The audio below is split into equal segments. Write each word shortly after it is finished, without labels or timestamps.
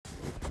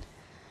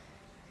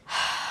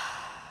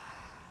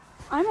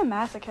I'm a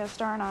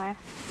masochist, aren't I?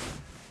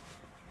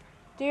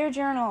 Dear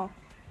Journal,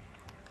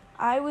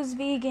 I was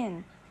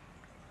vegan.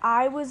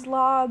 I was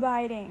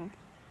law-abiding.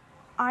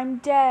 I'm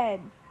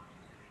dead.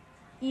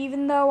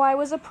 Even though I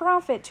was a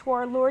prophet to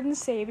our Lord and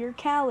Savior,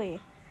 Callie.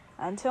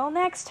 Until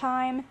next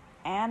time,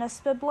 Anna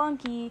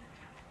Spelunky.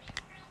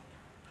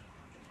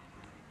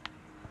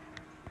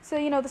 So,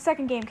 the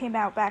second game came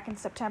out back in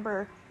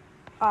September.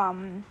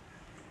 I'm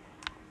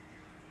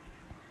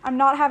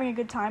not having a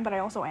good time, but I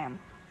also am.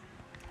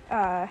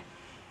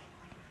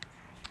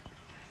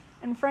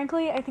 And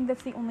frankly, I think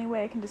that's the only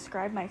way I can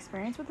describe my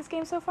experience with this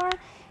game so far.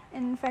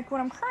 And in fact, what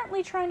I'm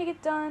currently trying to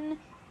get done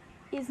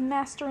is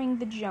mastering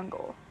the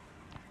jungle.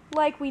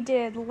 Like we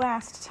did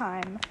last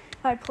time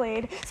I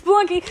played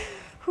Spelunky.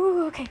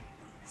 Whew, okay.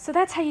 So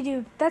that's how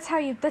you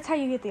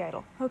get the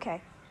idol.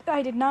 Okay.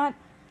 I did not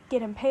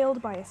get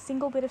impaled by a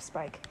single bit of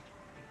spike.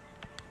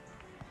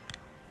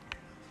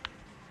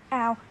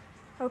 Ow.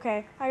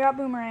 Okay, I got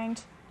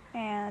boomeranged,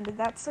 and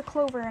that's a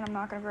clover, and I'm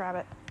not gonna grab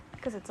it,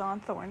 because it's on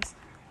thorns.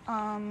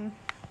 From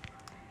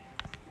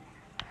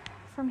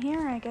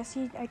here, I guess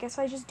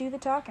I just do the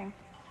talking.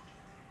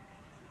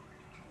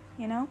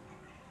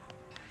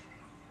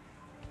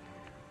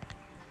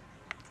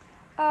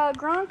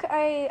 Gronk,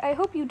 I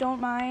hope you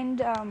don't mind,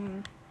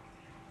 that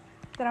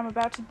I'm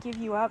about to give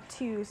you up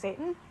to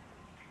Satan,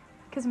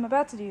 because I'm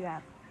about to do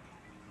that.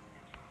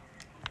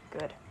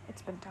 Good,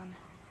 it's been done.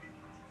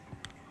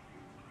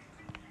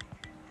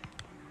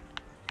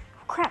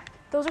 Oh, crap,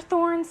 those are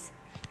thorns.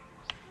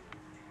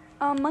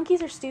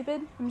 Monkeys are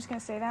stupid, I'm just gonna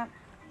say that.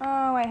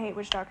 Oh, I hate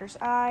witch doctors.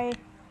 I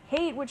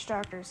hate witch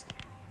doctors.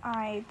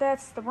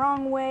 That's the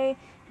wrong way,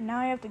 and now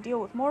I have to deal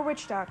with more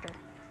witch doctor.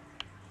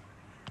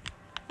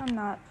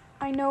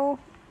 I know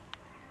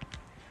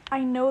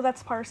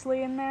that's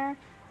parsley in there.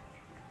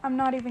 I'm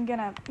not even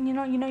gonna, you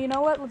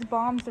know what? Let's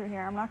bomb through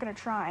here. I'm not gonna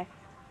try.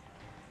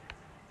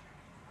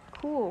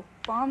 Cool,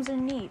 bombs are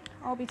neat.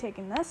 I'll be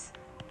taking this.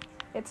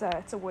 It's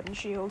a wooden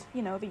shield,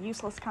 the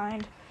useless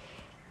kind.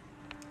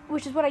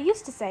 Which is what I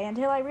used to say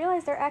until I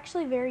realized they're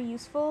actually very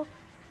useful.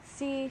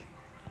 See,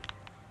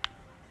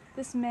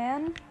 this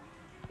man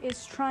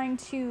is trying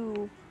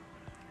to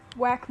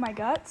whack my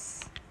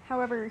guts.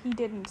 However, he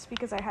didn't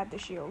because I had the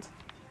shield.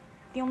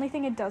 The only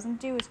thing it doesn't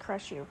do is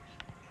crush you.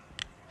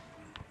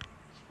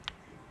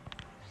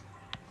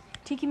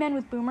 Tiki men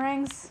with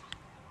boomerangs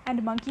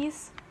and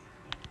monkeys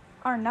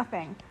are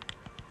nothing.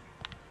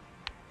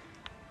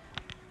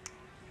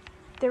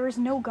 There is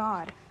no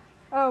god.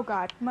 Oh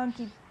god,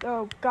 monkey.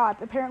 Oh god,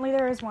 apparently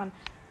there is one.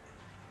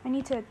 I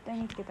need to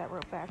get that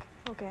rope back.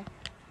 Okay.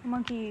 The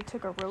monkey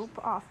took a rope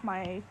off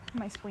my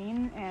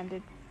spleen and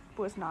it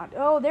was not.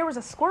 Oh, there was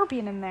a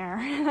scorpion in there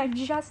and I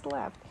just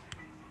left.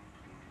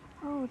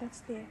 Oh,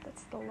 that's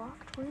the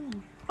locked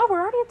room. Oh,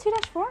 we're already at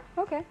 2-4?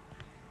 Okay.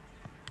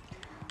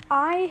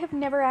 I have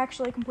never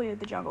actually completed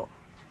the jungle.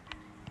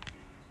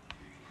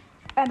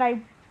 And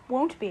I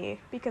won't be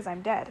because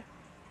I'm dead.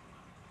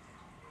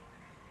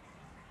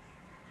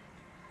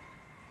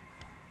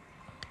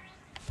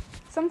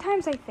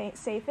 Sometimes I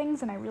say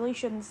things and I really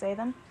shouldn't say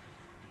them.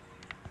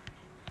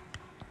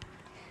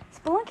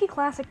 Spelunky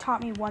Classic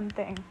taught me one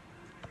thing.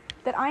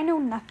 That I know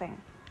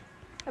nothing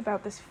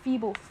about this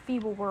feeble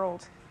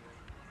world.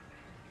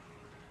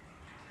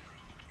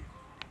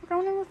 We're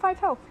going in with 5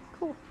 health.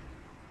 Cool.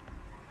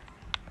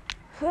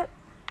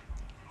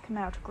 Come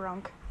out,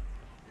 Grunk.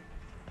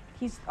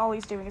 All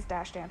he's doing is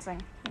dash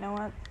dancing. You know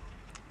what?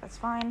 That's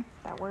fine.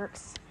 That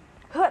works.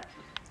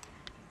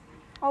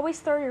 Always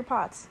throw your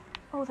pots.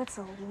 Oh, that's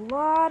a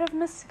lot of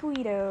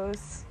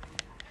mosquitoes.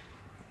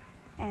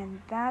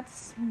 And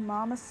that's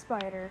Mama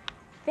Spider.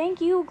 Thank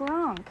you,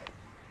 Gronk.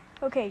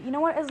 Okay, you know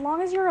what? As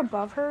long as you're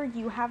above her,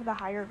 you have the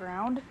higher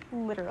ground.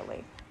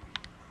 Literally.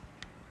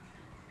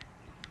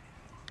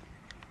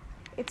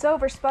 It's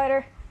over,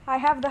 Spider. I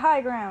have the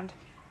high ground.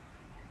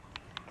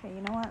 Okay,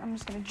 you know what? I'm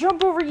just gonna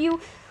jump over you.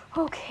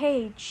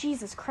 Okay,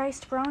 Jesus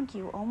Christ, Gronk,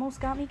 you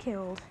almost got me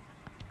killed.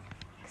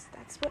 'Cause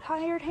that's what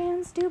hired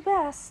hands do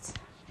best.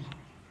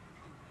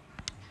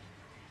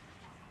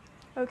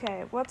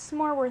 Okay, what's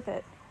more worth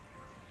it?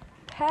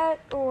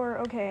 Pet or...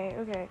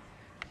 Okay.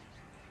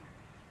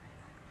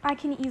 I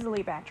can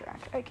easily backtrack.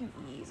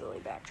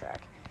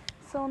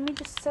 So let me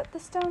just set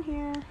this down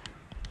here.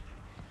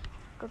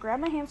 Go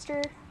grab my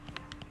hamster.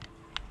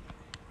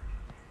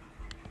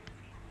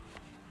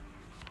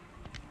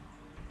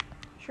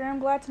 Sure, I'm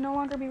glad to no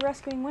longer be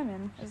rescuing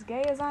women. As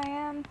gay as I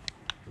am,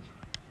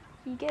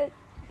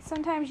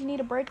 sometimes you need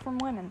a break from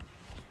women.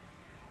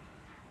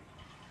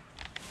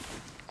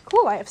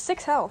 Cool, I have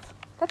 6 health.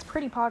 That's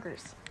pretty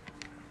poggers.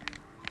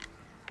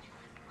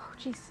 Oh,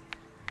 jeez.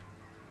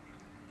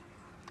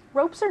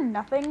 Ropes are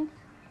nothing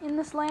in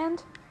this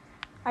land.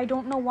 I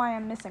don't know why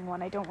I'm missing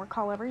one. I don't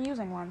recall ever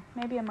using one.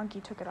 Maybe a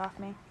monkey took it off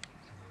me.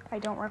 I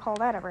don't recall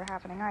that ever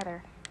happening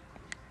either.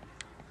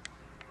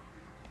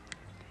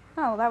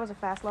 Oh, well, that was a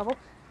fast level.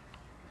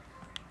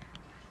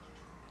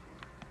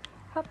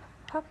 Hup,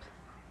 hup.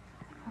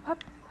 Hup,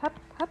 hup, hup,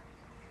 hup.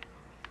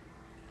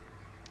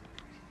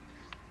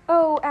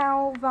 Oh,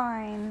 ow,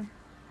 vine.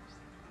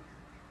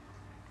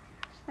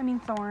 I mean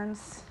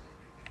thorns.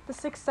 The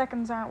 6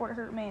 seconds aren't what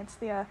hurt me, it's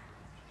the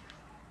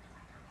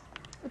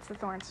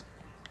thorns.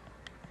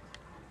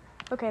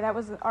 Okay, that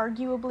was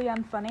arguably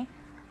unfunny.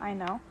 I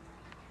know.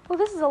 Well,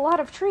 this is a lot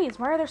of trees.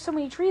 Why are there so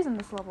many trees in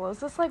this level? Is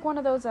this like one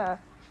of those,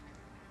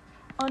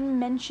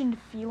 unmentioned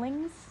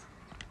feelings?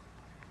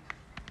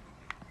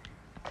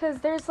 Because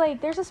there's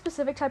a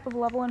specific type of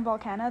level in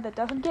Volcana that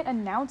doesn't get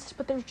announced,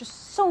 but there's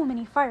just so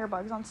many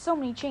firebugs on so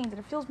many chains, and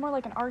it feels more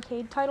like an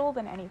arcade title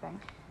than anything.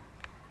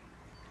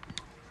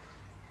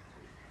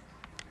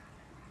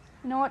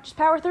 You know what? Just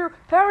power through.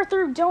 Power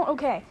through. Don't.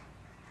 Okay.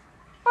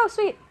 Oh,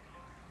 sweet.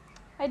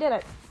 I did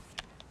it.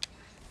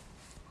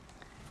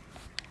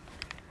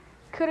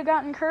 Could have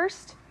gotten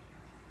cursed,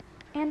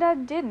 and I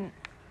didn't.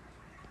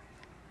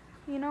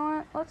 You know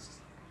what?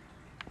 Let's...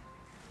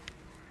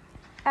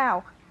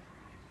 Ow.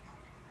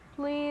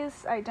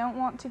 Please, I don't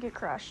want to get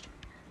crushed.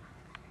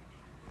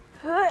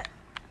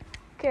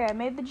 Okay, I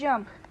made the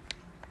jump.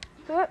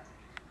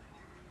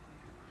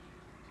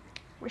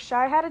 Wish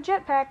I had a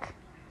jetpack.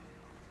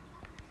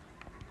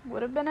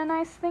 Would have been a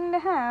nice thing to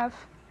have.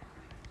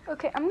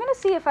 Okay, I'm gonna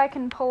see if I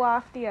can pull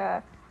off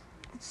the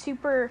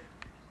super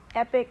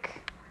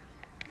epic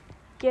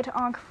get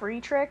onk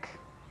free trick.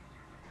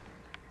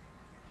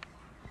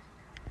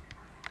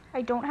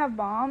 I don't have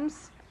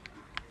bombs.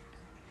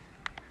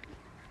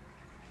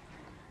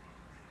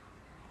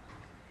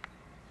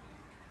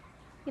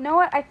 You know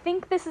what? I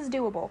think this is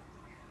doable.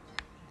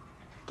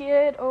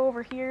 Get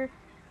over here.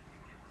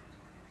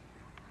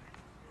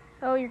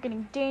 Oh, you're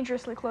getting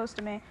dangerously close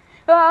to me.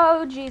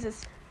 Oh,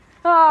 Jesus.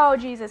 Oh,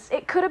 Jesus.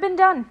 It could have been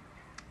done.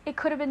 It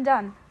could have been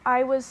done.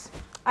 I was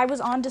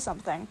onto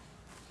something.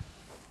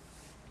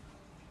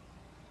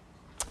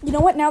 You know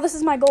what? Now this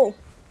is my goal.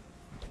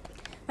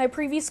 My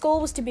previous goal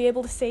was to be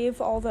able to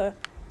save all the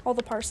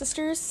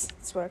Parsisters.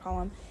 That's what I call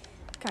them.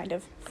 Kind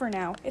of. For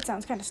now. It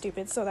sounds kind of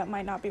stupid, so that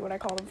might not be what I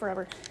call them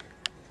forever.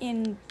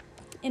 In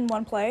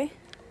one play.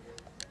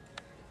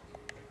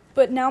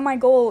 But now my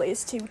goal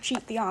is to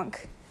cheat the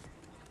Ankh.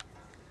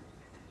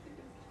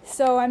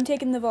 So I'm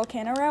taking the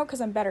Volcano route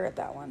because I'm better at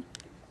that one.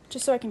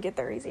 Just so I can get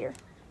there easier.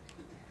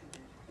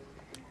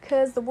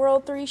 Because the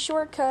World 3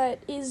 shortcut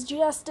is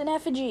just an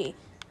effigy.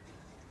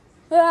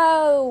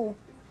 Whoa!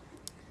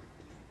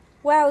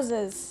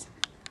 Wowzers.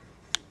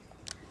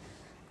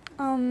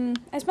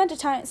 I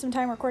spent some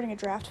time recording a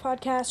draft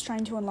podcast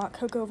trying to unlock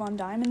Coco Von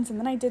Diamonds, and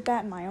then I did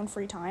that in my own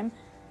free time.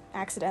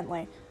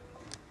 Accidentally.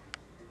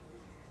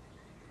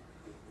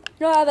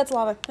 Ah, that's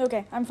lava.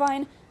 Okay, I'm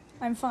fine.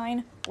 I'm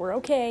fine. We're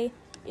okay.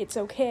 It's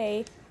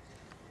okay.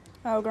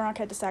 Oh, Gronk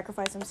had to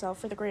sacrifice himself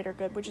for the greater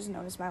good, which is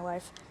known as my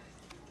life.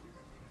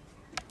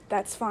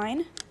 That's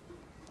fine.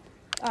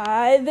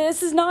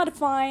 This is not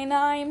fine.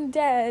 I'm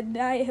dead.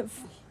 I have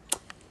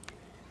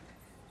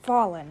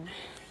fallen.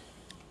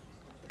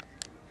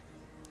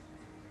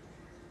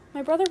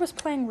 My brother was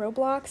playing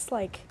Roblox,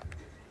 like,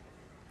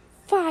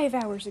 5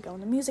 hours ago,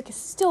 and the music is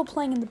still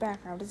playing in the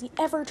background. Does he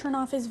ever turn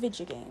off his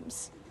video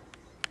games?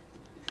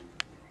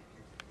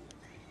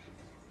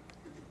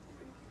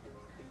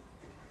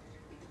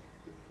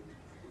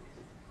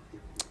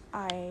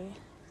 I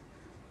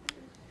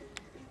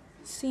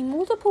see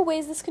multiple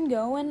ways this can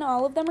go, and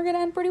all of them are going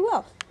to end pretty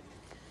well.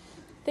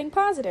 Think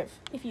positive.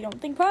 If you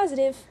don't think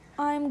positive,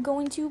 I'm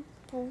going to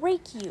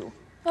break you.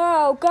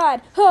 Oh,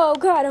 God. Oh,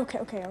 God.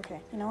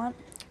 Okay. You know what?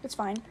 It's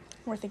fine.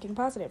 We're thinking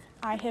positive.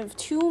 I have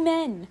 2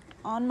 men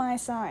on my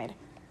side.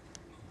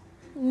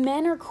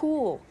 Men are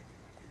cool.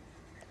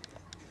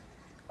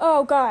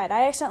 Oh, God.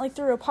 I accidentally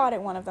threw a pot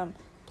at one of them.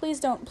 Please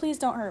don't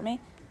hurt me.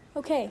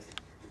 Okay.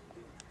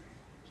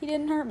 He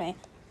didn't hurt me.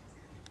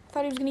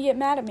 Thought he was going to get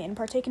mad at me and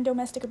partake in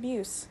domestic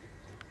abuse.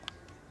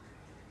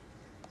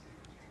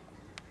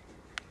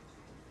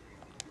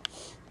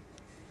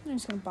 I'm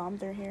just going to bomb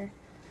through here.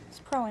 It's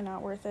probably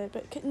not worth it,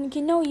 but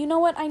you know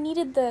what? I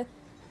needed the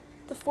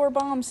 4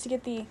 bombs to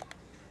get the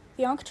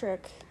Ankh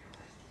trick.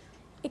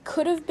 It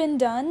could have been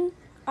done.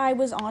 I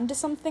was onto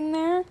something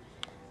there,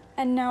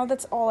 and now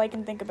that's all I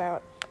can think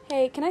about.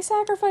 Hey, can I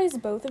sacrifice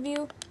both of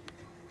you?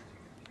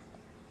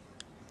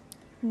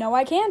 No,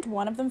 I can't.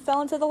 One of them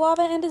fell into the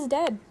lava and is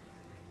dead.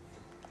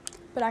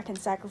 But I can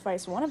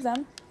sacrifice one of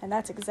them, and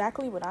that's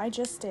exactly what I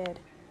just did.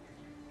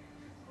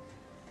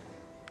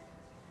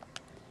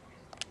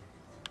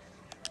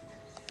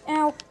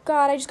 Ow,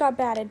 God, I just got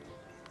batted.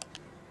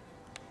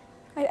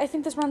 I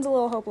think this run's a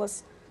little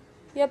hopeless.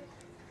 Yep,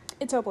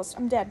 it's hopeless.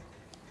 I'm dead.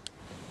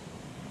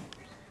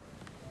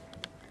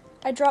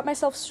 I dropped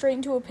myself straight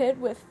into a pit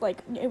with,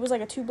 it was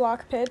like a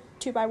 2-block pit,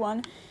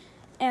 2x1,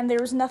 and there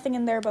was nothing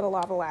in there but a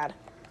lava lad.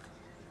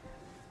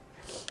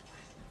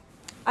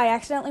 I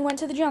accidentally went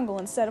to the jungle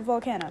instead of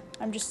Volcana.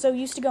 I'm just so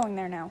used to going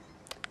there now.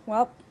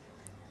 Well,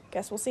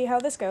 guess we'll see how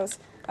this goes.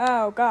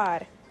 Oh,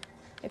 God.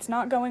 It's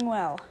not going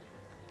well.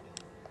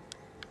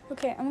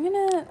 Okay, I'm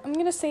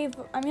gonna save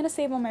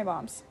all my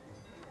bombs.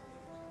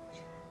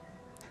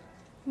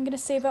 I'm gonna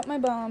save up my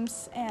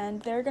bombs,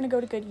 and they're gonna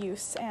go to good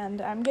use, and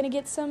I'm gonna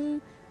get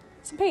some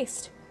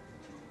paste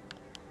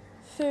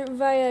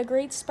via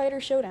Great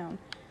Spider Showdown.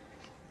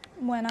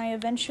 when I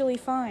eventually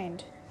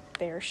find,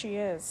 there she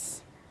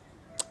is.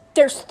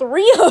 There's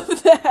 3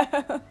 of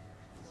them!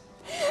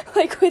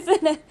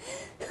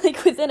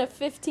 within a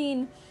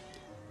 15,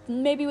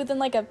 maybe within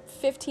like a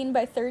 15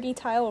 by 30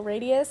 tile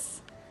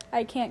radius.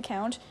 I can't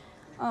count.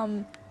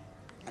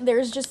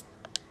 There's just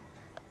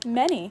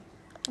many.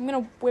 I'm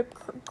gonna whip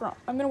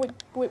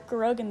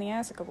Grug in the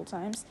ass a couple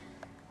times.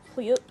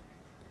 Please.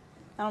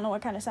 I don't know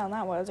what kind of sound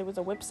that was. It was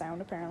a whip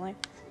sound, apparently.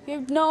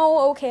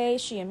 No, okay,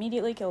 she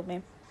immediately killed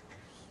me.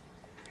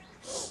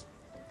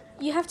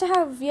 You have to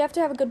have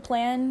a good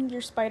plan.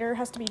 Your spider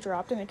has to be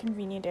dropped in a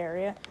convenient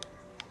area.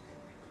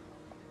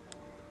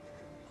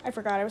 I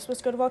forgot I was supposed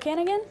to go to Volcan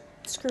again?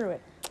 Screw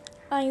it.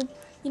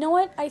 You know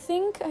what? I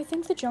think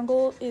the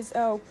jungle is,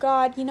 oh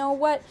god, you know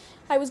what?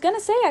 I was gonna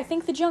say I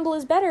think the jungle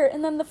is better,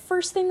 and then the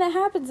first thing that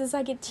happens is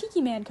I get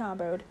Tiki Man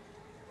comboed.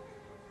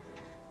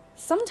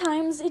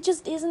 Sometimes it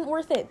just isn't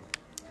worth it.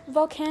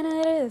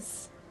 Volcana it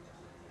is.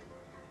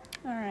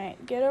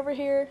 Alright, get over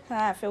here.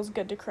 Ah, it feels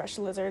good to crush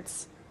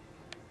lizards.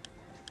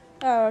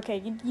 Oh, okay,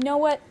 you know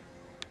what?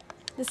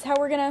 This is how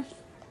we're gonna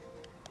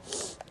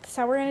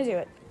do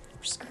it.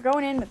 We're just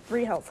going in with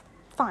 3 health.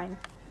 Fine.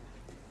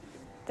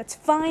 That's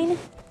fine.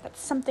 That's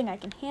something I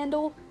can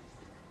handle.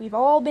 We've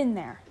all been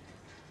there.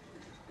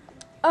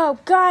 Oh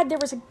god, there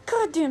was a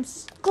goddamn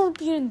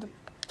scorpion in the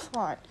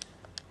pot.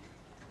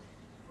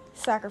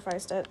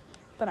 Sacrificed it,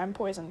 but I'm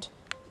poisoned.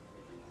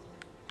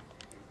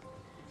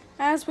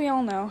 As we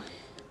all know,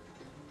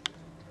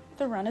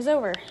 the run is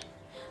over.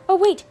 Oh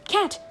wait,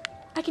 cat!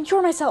 I can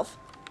cure myself!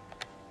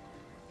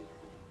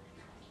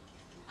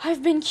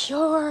 I've been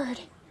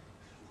cured!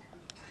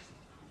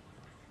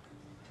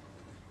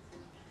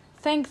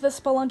 Thank the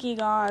Spelunky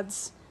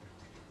gods.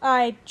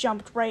 I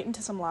jumped right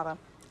into some lava.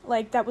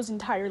 Like, that was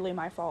entirely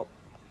my fault.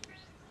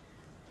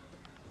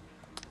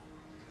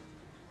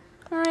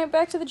 Alright,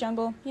 back to the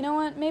jungle. You know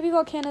what? Maybe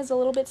Volcana's a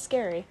little bit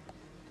scary.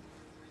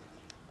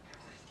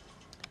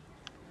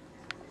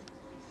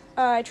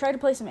 I tried to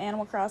play some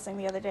Animal Crossing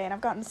the other day, and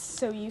I've gotten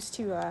so used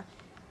to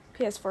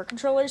PS4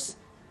 controllers.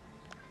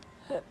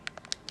 So,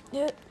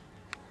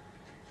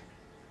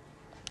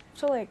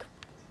 like...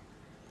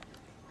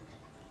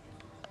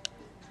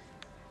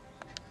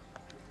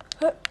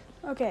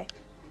 Okay.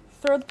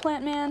 Throw the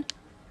plant man.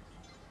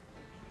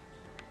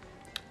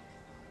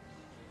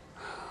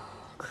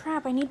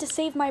 Crap, I need to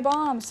save my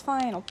bombs.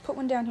 Fine, I'll put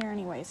one down here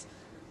anyways.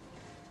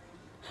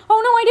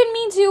 Oh no, I didn't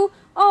mean to!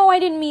 Oh, I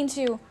didn't mean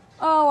to!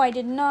 Oh, I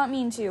did not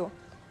mean to.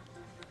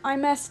 I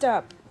messed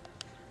up.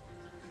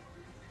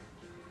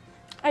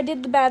 I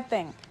did the bad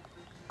thing.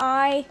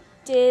 I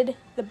did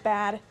the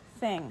bad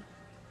thing.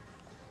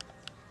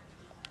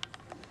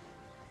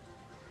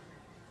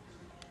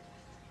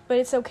 But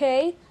it's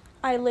okay.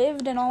 I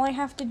lived, and all I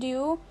have to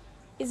do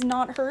is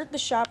not hurt the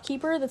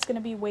shopkeeper that's going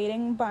to be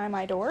waiting by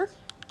my door.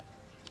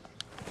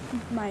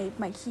 My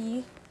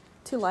key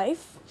to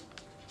life.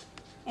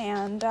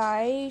 And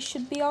I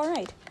should be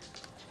alright.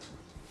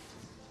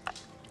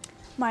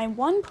 My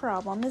one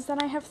problem is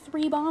that I have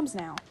 3 bombs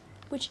now,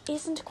 which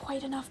isn't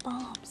quite enough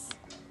bombs.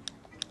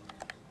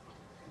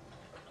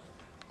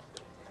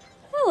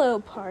 Hello,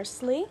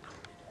 Parsley.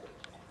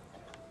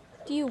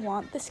 Do you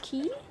want this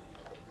key?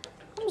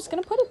 I'm just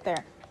gonna put it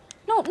there.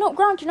 No,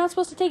 Gronk, you're not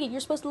supposed to take it. You're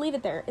supposed to leave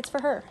it there. It's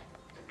for her.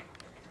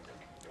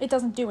 It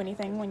doesn't do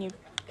anything when you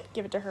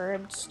give it to her.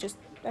 It's just,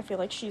 I feel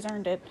like she's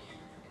earned it.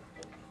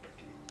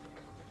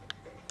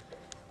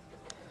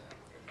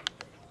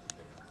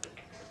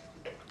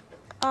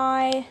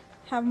 I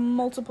have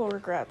multiple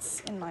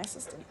regrets in my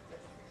system.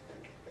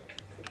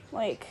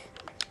 Like,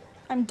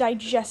 I'm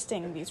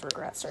digesting these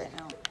regrets right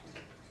now.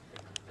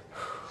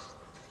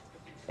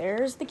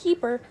 There's the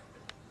keeper.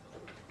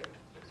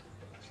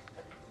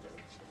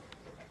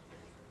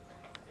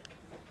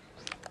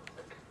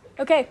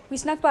 Okay, we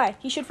snuck by.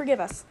 He should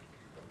forgive us.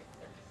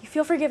 You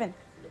feel forgiven.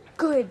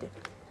 Good.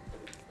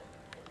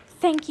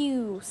 Thank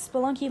you,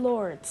 Spelunky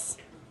Lords,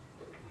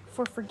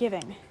 for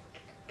forgiving.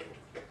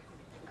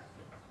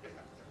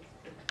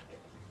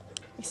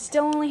 We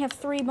still only have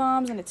 3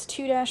 bombs, and it's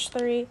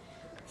 2-3,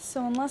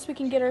 so unless we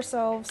can get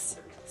ourselves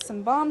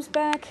some bombs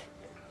back,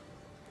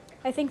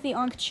 I think the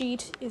Ankh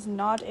cheat is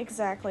not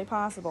exactly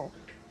possible.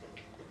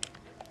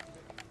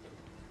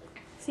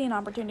 See an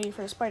opportunity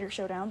for a spider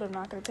showdown, but I'm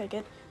not going to take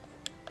it.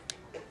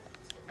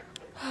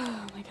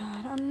 Oh my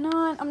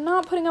god, I'm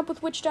not putting up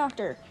with Witch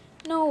Doctor.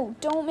 No,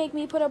 don't make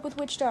me put up with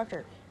Witch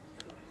Doctor.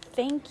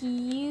 Thank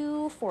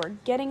you for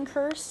getting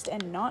cursed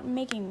and not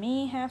making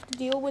me have to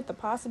deal with the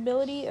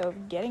possibility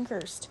of getting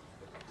cursed.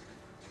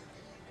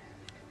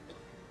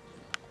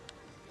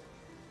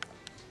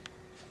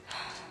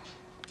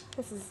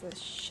 This is a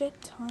shit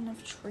ton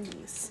of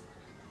trees.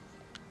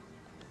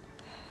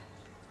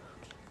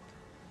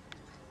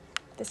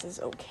 This is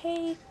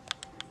okay.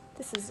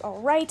 This is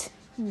alright.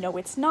 No,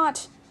 it's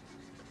not.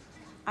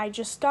 I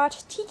just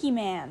got Tiki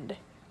Manned.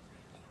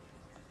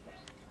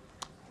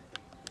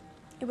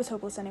 It was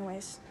hopeless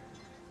anyways.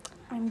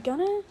 I'm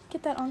gonna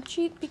get that Ankh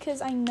cheat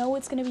because I know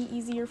it's gonna be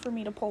easier for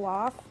me to pull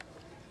off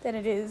than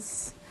it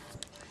is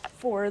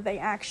for the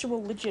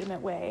actual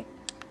legitimate way.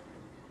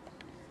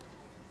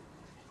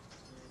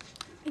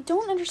 I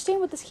don't understand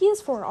what this key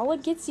is for. All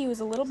it gets you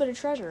is a little bit of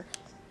treasure.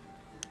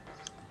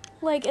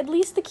 Like, at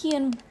least the key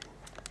in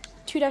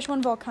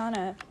 2-1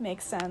 Volcana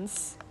makes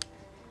sense.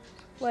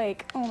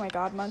 Like, oh my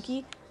god,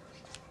 monkey.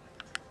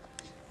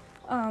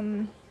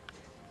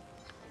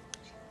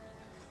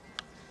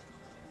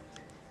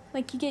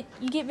 Like, you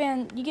get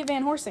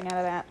Van Horsing out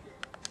of that.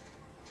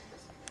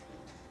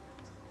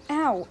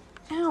 Ow,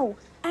 ow,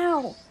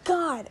 ow,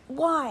 God,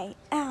 why?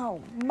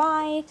 Ow,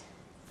 my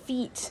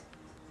feet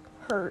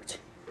hurt.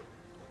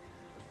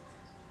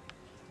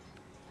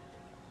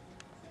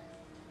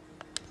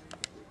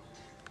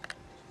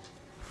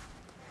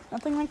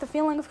 Nothing like the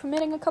feeling of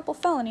committing a couple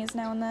felonies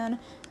now and then.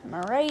 Am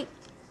I right?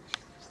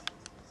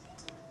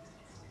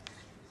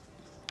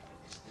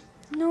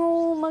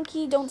 No,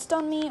 monkey, don't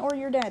stun me or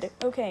you're dead.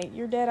 Okay,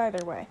 you're dead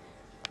either way.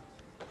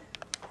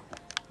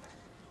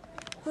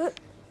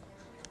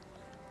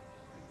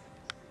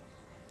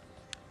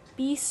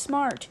 Be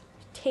smart.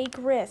 Take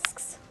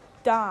risks.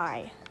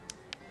 Die.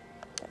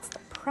 That's the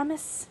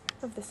premise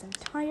of this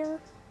entire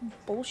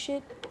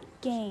bullshit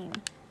game.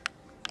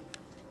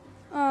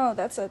 Oh,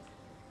 that's a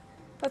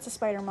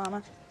spider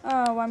mama.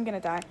 Oh, I'm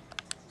gonna die.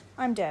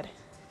 I'm dead.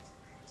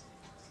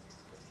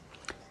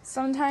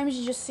 Sometimes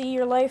you just see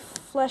your life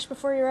flash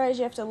before your eyes.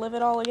 You have to live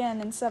it all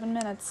again in 7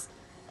 minutes.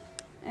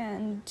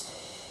 And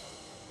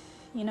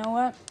you know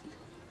what?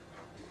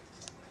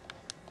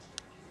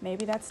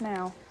 Maybe that's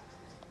now.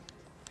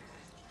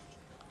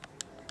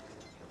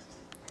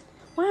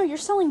 Wow, you're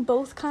selling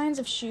both kinds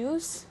of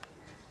shoes?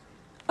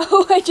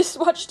 Oh, I just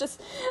watched a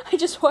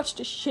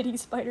shitty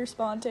spider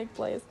spawn take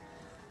place.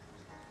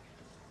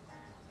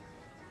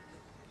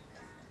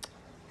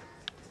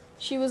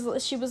 She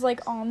was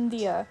like on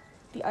the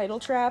idle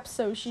trap,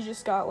 so she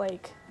just got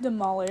like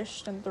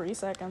demolished in 3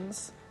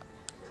 seconds.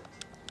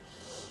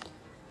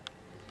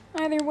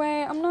 Either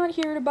way, I'm not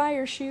here to buy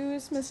your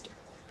shoes,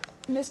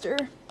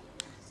 Mister.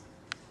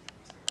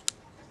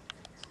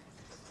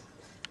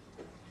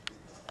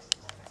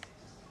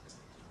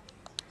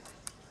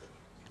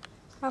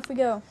 Off we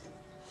go.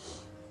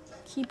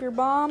 Keep your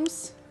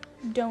bombs.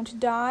 Don't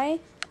die.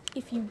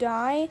 If you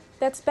die,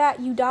 that's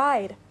bad. You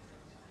died.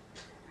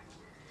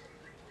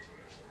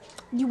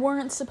 You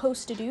weren't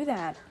supposed to do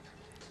that.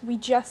 We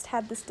just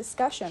had this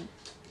discussion.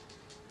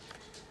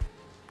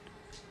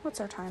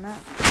 What's our time at?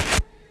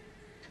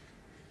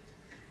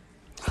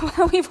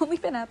 We've only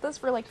been at this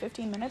for like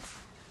 15 minutes.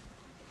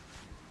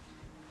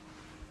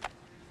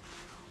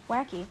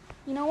 Wacky.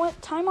 You know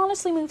what? Time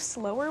honestly moves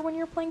slower when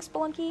you're playing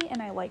Spelunky,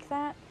 and I like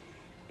that.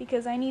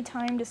 Because I need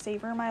time to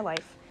savor my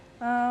life.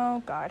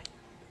 Oh, God.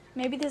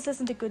 Maybe this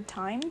isn't a good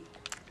time,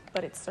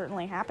 but it's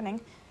certainly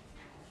happening.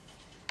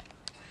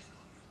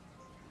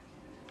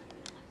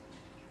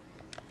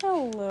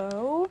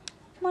 Hello.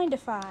 Mind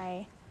if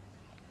I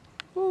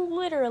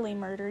literally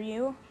murder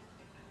you?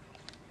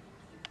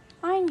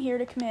 I'm here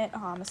to commit a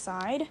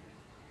homicide,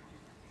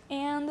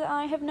 and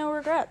I have no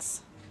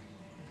regrets.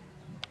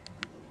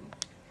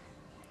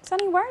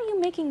 Sunny, why are you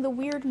making the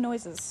weird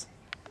noises?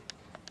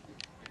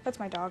 That's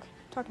my dog.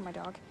 Talking to my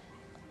dog.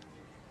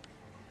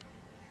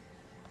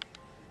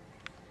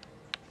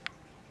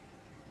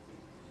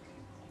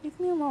 Leave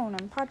me alone.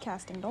 I'm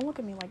podcasting. Don't look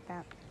at me like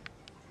that.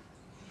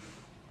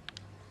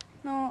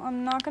 No,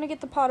 I'm not gonna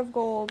get the pot of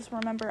gold.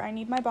 Remember, I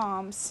need my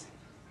bombs.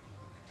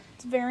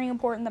 It's very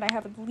important that I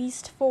have at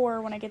least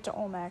 4 when I get to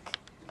Olmec.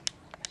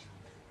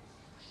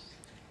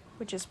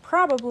 Which is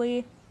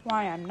probably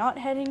why I'm not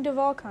heading to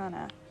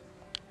Volcana.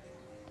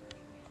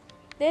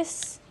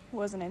 This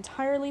was an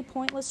entirely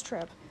pointless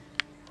trip.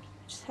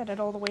 Just headed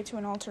all the way to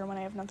an altar when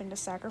I have nothing to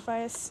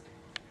sacrifice.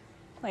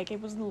 Like,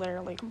 it was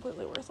literally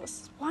completely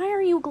worthless. Why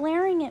are you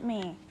glaring at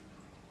me?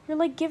 You're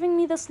like giving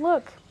me this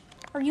look.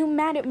 Are you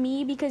mad at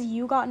me because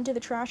you got into the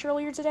trash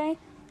earlier today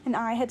and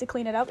I had to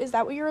clean it up? Is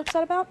that what you're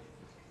upset about?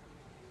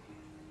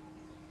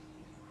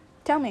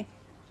 Tell me.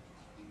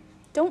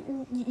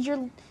 Don't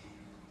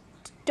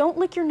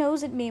lick your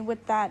nose at me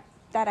with that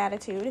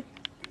attitude.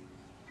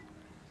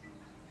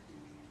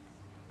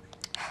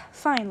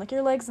 Fine, lick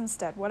your legs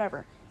instead,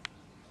 whatever.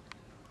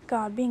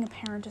 God, being a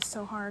parent is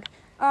so hard.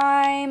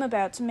 I'm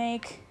about to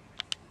make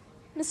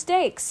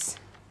mistakes.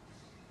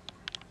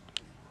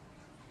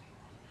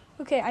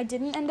 Okay, I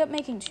didn't end up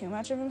making too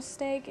much of a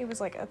mistake. It was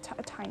like a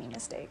tiny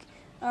mistake.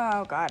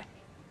 Oh, God.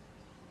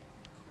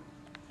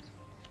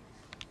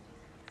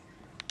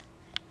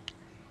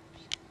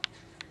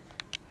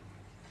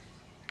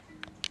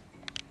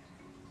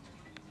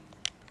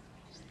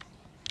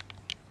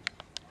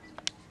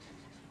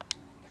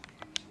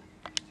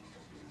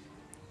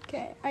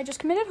 Okay, I just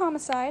committed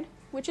homicide,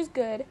 which is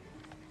good.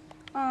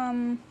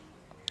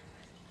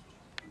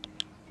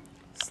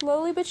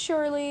 Slowly but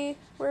surely,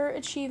 we're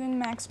achieving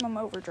maximum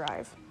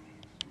overdrive.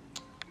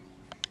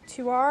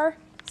 To our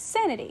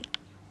sanity.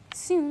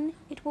 Soon,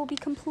 it will be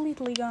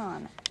completely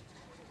gone.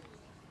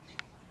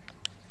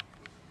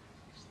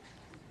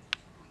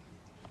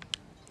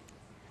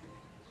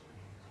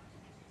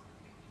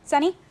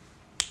 Sunny?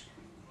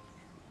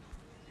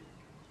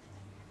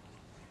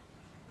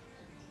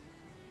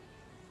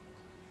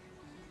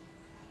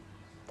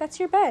 That's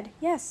your bed.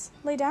 Yes,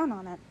 lay down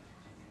on it.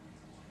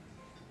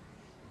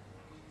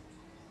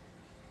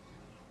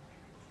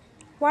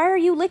 Why are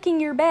you licking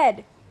your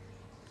bed?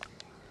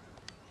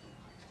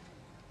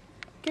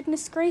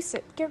 Goodness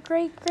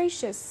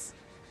gracious.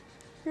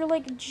 You're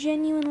like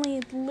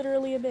genuinely,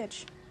 literally a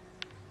bitch.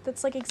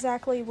 That's like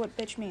exactly what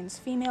bitch means.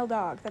 Female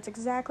dog. That's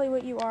exactly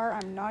what you are.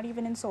 I'm not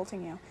even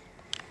insulting you.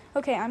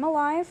 Okay, I'm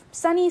alive.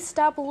 Sunny,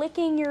 stop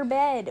licking your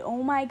bed.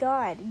 Oh my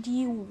god. Do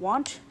you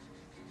want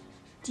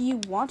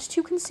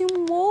to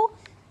consume wool?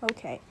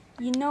 Okay.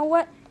 You know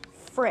what?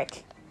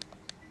 Frick.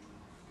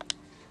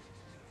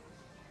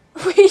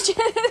 What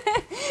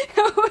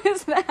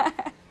was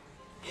that?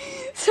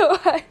 So,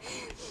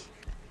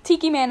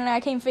 Tiki Man and I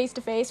came face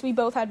to face. We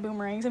both had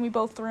boomerangs, and we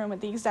both threw them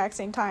at the exact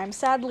same time.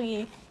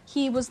 Sadly,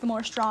 he was the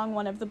more strong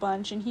one of the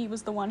bunch, and he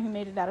was the one who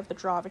made it out of the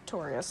draw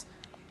victorious.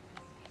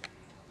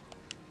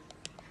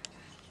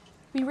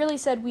 We really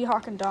said we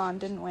hawk and dawn,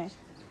 didn't we?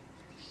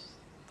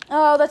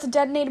 Oh, that's a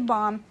detonated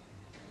bomb.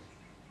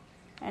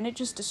 And it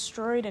just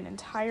destroyed an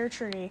entire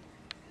tree.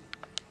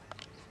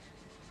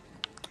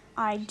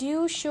 I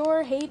do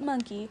sure hate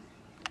monkey.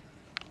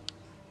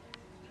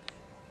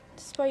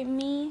 Despite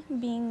me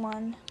being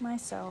one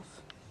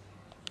myself.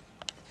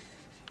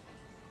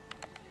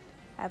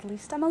 At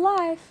least I'm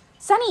alive.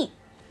 Sunny!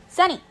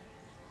 Sunny!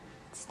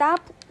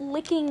 Stop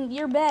licking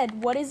your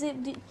bed. What is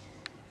it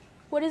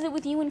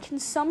with you and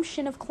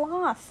consumption of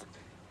cloth?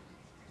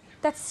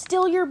 That's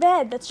still your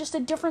bed. That's just a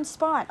different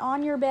spot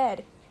on your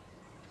bed.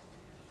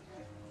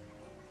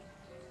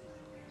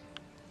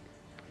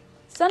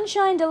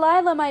 Sunshine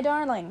Delilah, my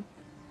darling.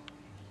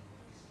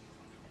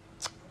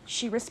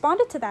 She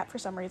responded to that for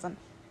some reason.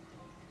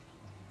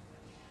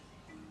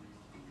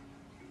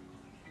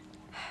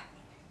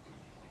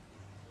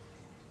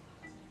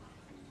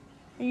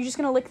 Are you just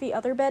gonna lick the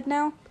other bed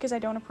now? Because I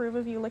don't approve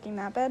of you licking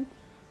that bed?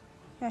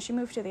 Yeah, she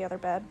moved to the other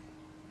bed.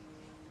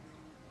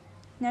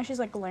 Now she's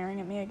like glaring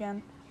at me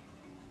again.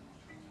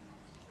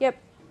 Yep.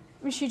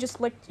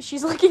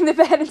 She's licking the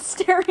bed and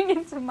staring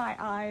into my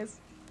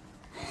eyes.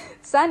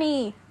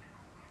 Sunny!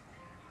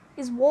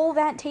 Is wool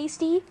that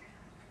tasty?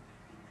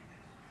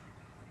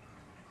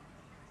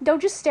 Don't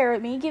just stare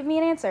at me. Give me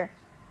an answer.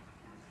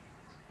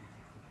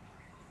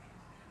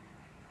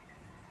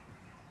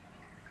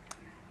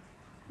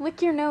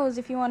 Lick your nose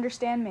if you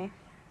understand me.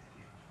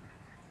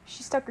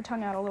 She stuck her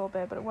tongue out a little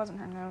bit, but it wasn't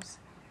her nose.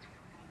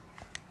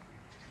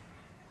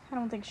 I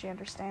don't think she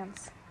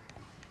understands.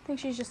 I think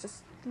she's just a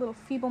little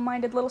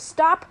feeble-minded little...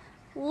 Stop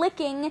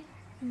licking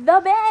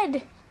the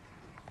bed!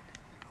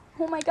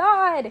 Oh my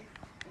god!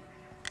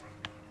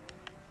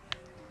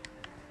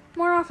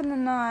 More often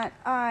than not,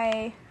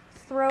 I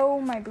throw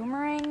my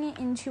boomerang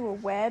into a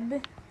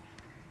web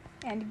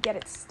and get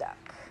it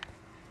stuck.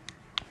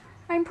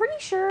 I'm pretty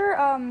sure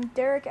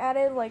Derek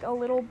added like a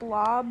little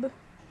blob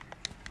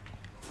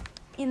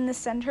in the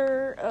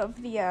center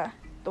of the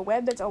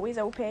web that's always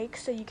opaque,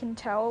 so you can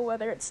tell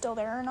whether it's still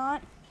there or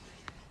not.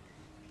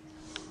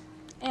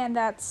 And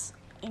that's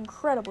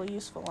incredibly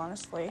useful,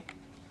 honestly.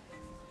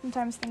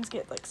 Sometimes things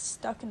get like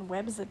stuck in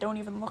webs that don't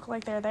even look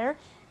like they're there.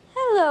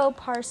 Hello,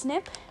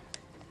 Parsnip.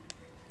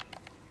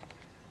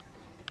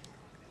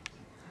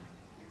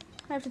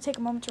 I have to take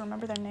a moment to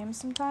remember their names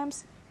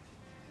sometimes.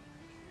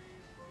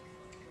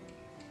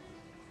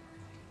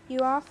 You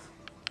off?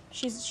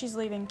 She's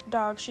leaving.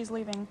 Dog, she's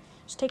leaving.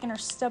 She's taking her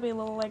stubby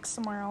little legs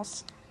somewhere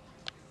else.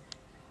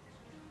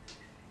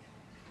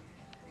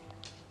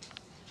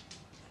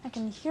 I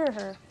can hear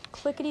her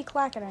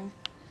clickety-clacketing.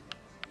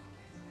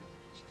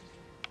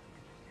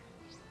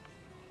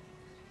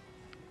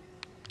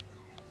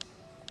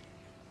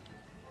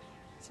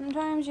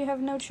 Sometimes you have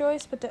no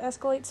choice but to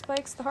escalate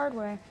spikes the hard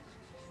way.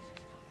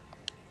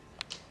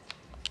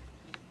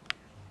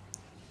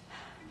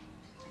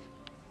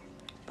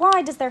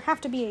 Why does there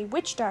have to be a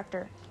witch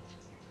doctor?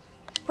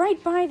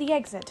 Right by the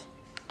exit.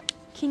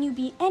 Can you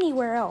be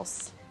anywhere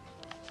else?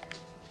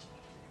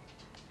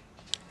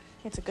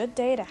 It's a good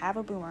day to have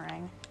a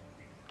boomerang.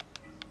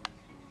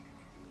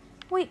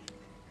 Wait.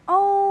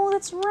 Oh,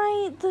 that's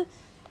right.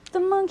 The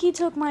monkey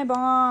took my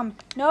bomb.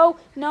 No.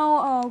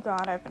 Oh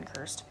god, I've been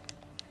cursed.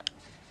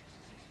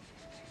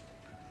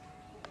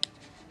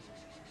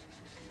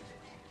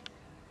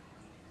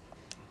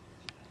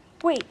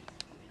 Wait.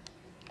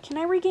 Can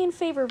I regain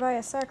favor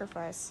via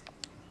sacrifice?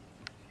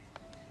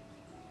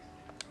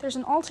 There's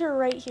an altar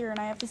right here, and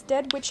I have this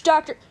dead witch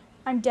doctor.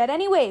 I'm dead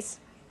anyways.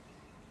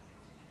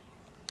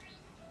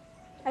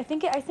 I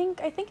think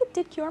it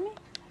did cure me.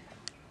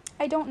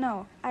 I don't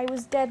know. I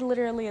was dead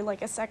literally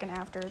like a second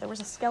after. There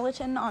was a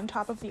skeleton on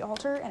top of the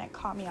altar, and it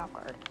caught me off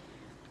guard.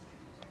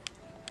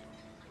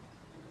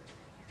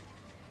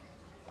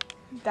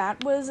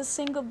 That was a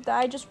single...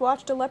 I just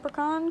watched a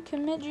leprechaun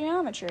commit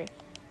geometry.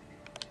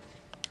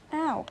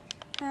 Ow.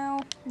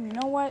 Ow. You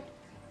know what?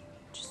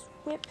 Just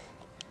whip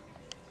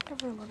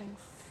ever-loving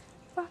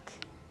fuck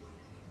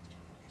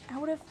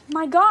out of...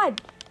 My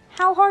god!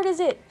 How hard is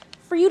it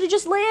for you to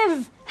just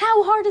live?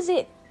 How hard is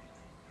it?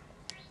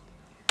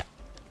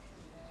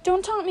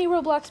 Don't taunt me,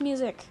 Roblox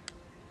music.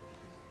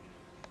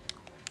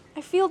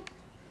 I feel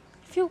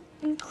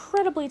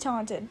incredibly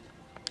taunted.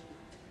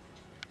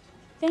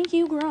 Thank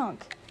you, Gronk.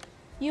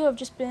 You have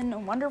just been a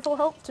wonderful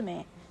help to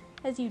me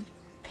as you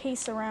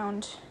pace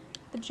around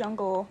the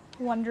jungle,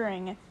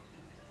 wondering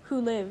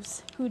who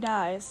lives, who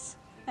dies,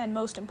 and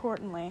most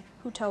importantly,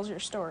 who tells your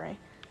story.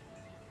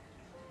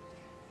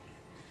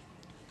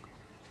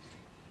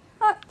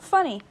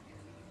 Funny.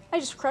 I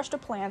just crushed a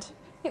plant.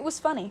 It was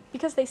funny,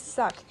 because they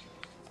suck.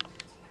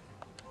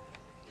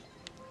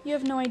 You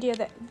have no idea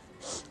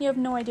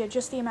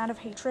just the amount of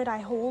hatred I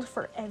hold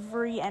for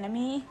every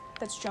enemy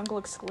that's jungle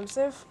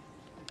exclusive.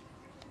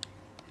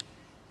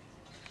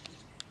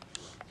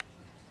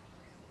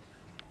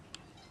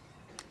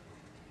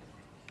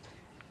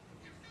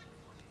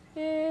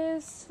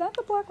 Is that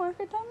the black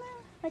market down there?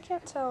 I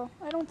can't tell.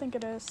 I don't think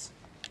it is.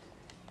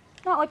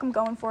 Not like I'm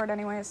going for it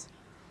anyways.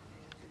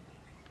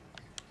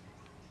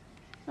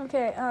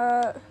 Okay,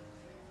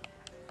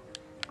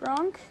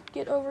 Gronk,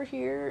 get over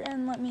here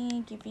and let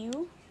me give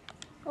you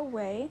a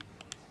way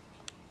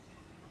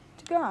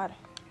to God.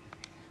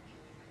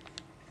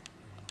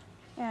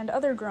 And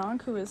other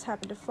Gronk, who has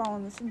happened to fall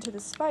into the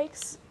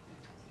spikes,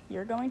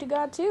 you're going to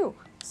God too.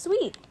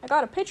 Sweet, I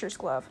got a pitcher's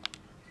glove.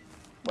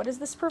 What does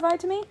this provide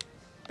to me?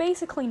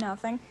 Basically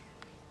nothing.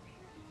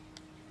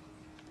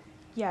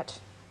 Yet.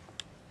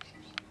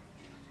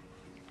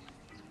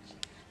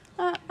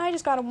 I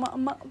just got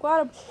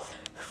a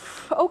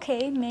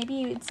okay,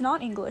 maybe it's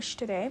not English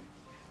today.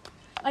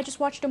 I just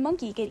watched a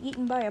monkey get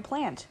eaten by a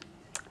plant.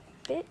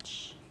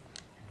 Bitch.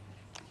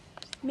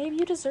 Maybe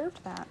you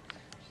deserved that.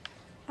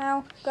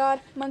 Ow, God,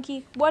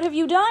 monkey, what have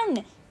you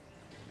done?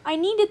 I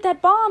needed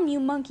that bomb, you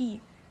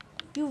monkey.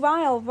 You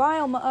vile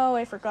oh,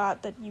 I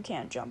forgot that you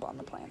can't jump on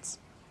the plants.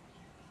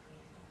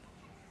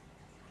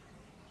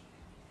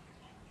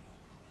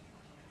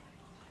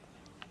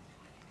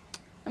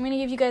 I'm gonna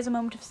give you guys a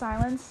moment of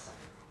silence.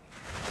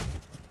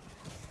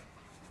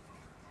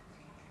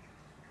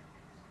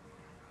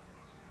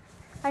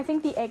 I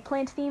think the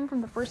eggplant theme from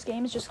the first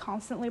game is just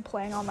constantly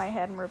playing on my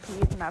head and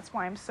repeat, and that's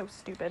why I'm so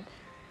stupid.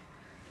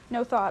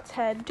 No thoughts,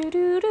 head,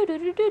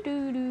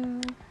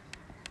 do-do-do-do-do-do-do.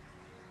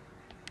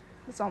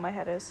 That's all my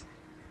head is.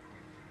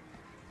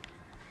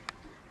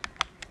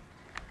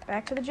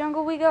 Back to the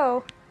jungle we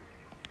go.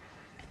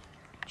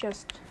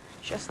 Just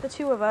the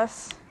two of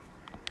us.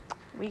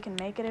 We can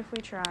make it if we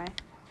try.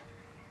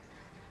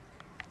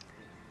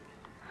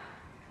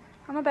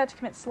 I'm about to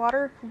commit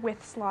slaughter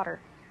with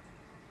slaughter.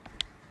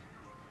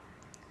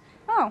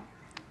 Oh,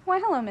 why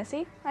hello,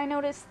 Missy. I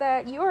noticed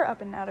that you're up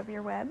and out of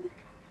your web.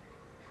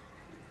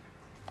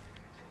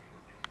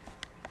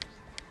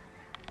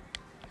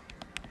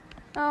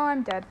 Oh,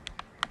 I'm dead.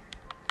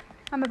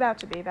 I'm about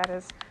to be, that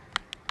is.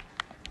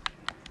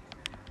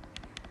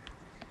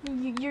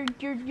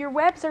 Your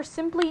webs are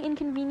simply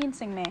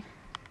inconveniencing me.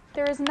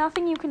 There is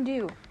nothing you can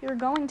do. You're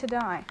going to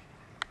die.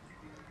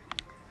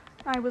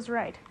 I was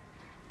right.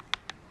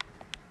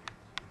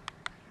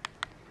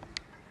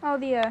 Oh,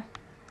 the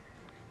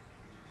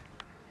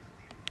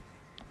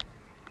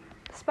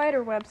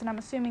spider webs, and I'm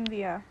assuming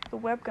the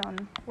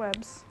webgun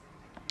webs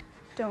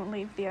don't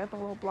leave the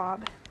little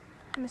blob.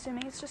 I'm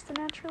assuming it's just the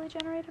naturally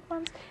generated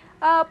ones.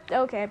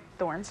 Okay,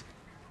 thorns.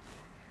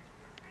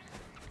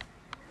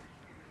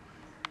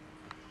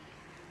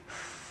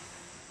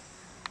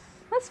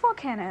 Let's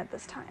volcano it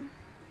this time.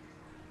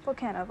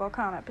 Volcano,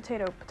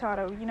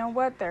 potato. You know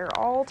what? They're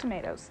all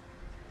tomatoes.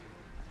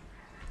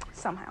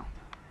 Somehow.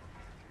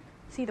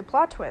 See, the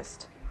plot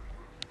twist,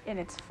 and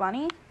it's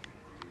funny,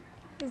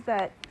 is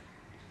that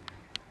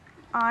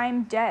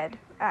I'm dead,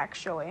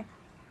 actually.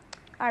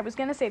 I was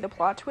gonna say the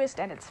plot twist,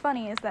 and it's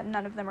funny, is that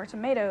none of them are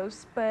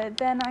tomatoes, but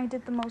then I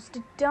did the most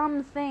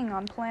dumb thing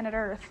on planet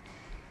Earth,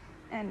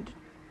 and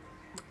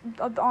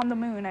on the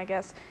moon, I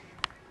guess,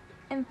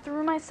 and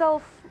threw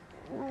myself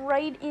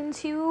right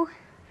into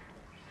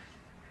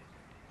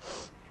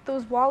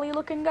those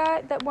Wally-looking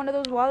one of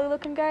those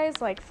Wally-looking guys,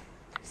 like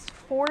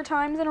 4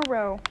 times in a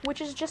row, which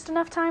is just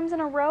enough times in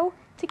a row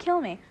to kill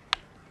me.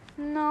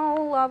 No,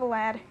 lava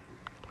lad.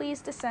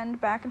 Please descend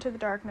back into the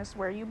darkness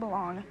where you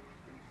belong.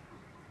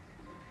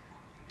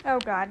 Oh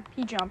god,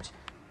 he jumped,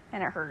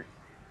 and it hurt.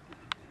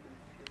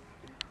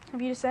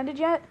 Have you descended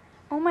yet?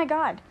 Oh my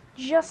god,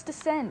 just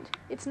descend.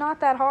 It's not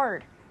that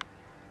hard.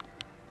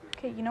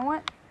 Okay, you know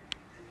what?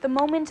 The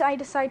moment I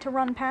decide to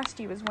run past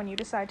you is when you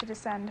decide to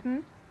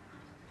descend,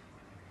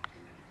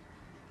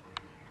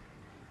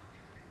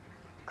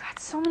 God,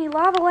 so many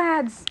lava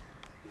lads!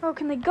 Oh,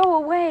 can they go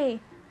away?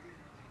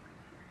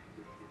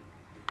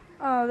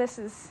 Oh, this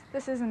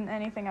isn't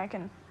anything I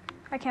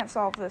can't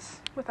solve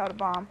this without a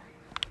bomb.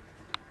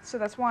 So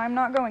that's why I'm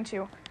not going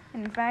to.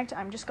 And in fact,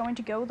 I'm just going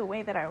to go the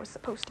way that I was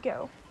supposed to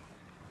go.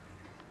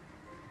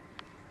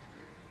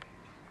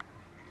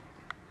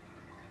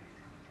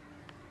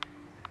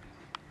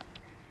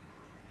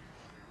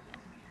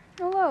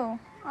 Hello,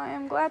 I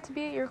am glad to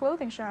be at your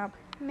clothing shop.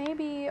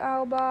 Maybe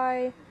I'll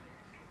buy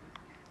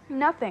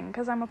nothing,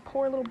 because I'm a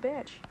poor little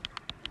bitch.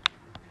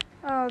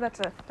 Oh, that's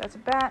a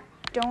bat.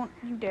 Don't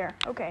you dare.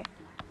 Okay.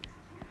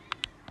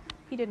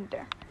 He didn't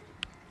dare.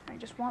 I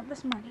just want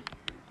this money.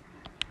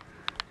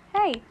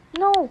 Hey,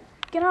 no!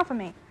 Get off of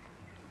me.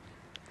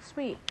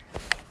 Sweet.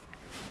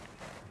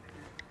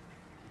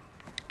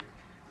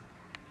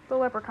 The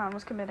leprechaun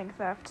was committing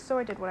theft, so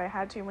I did what I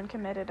had to when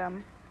committed,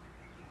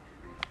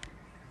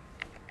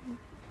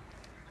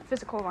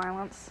 physical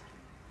violence.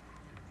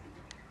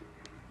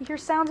 You hear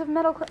sounds of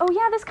metal. Oh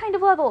yeah, this kind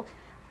of level.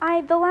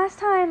 The last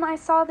time I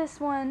saw this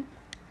one,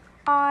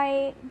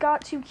 I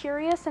got too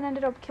curious and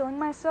ended up killing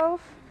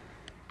myself.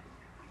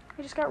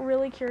 I just got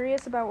really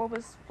curious about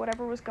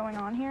whatever was going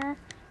on here,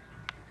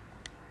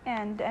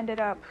 and ended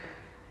up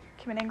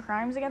committing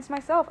crimes against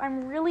myself.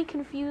 I'm really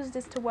confused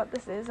as to what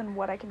this is and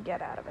what I can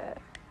get out of it.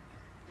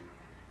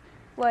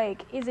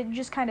 Like, is it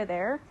just kind of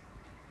there?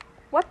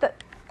 What the?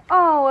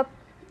 Oh,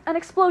 an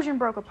explosion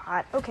broke a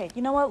pot. Okay,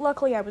 you know what?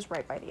 Luckily I was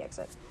right by the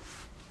exit.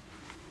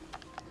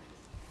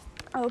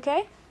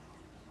 Okay.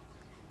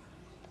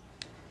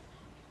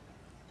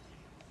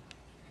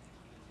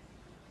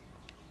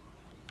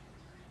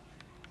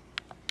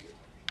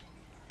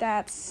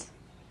 That's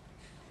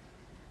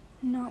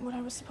not what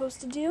I was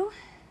supposed to do.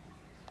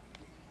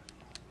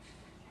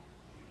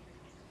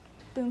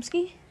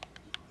 Boomski.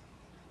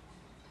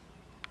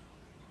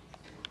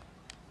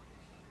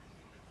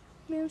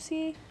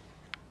 Boomski.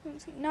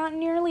 Boomski. Not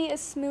nearly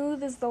as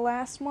smooth as the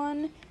last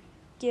one.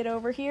 Get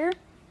over here.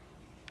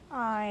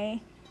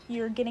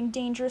 You're getting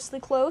dangerously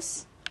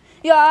close.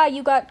 Yeah,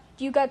 you got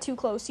too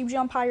close. You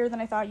jump higher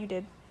than I thought you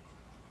did.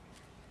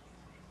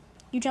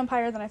 You jump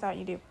higher than I thought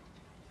you do.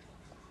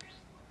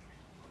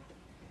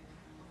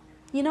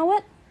 You know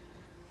what?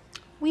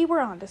 We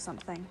were onto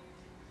something.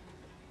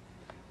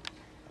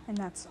 And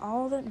that's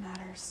all that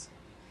matters.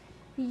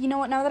 You know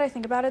what? Now that I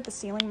think about it, the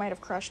ceiling might have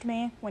crushed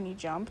me when you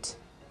jumped.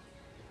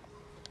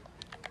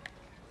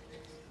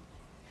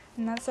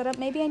 In that setup,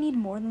 maybe I need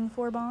more than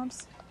 4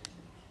 bombs.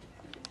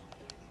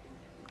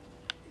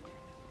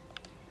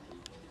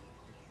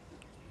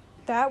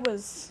 That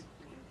was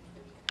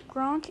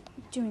Gronk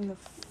doing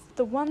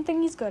the one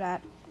thing he's good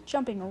at,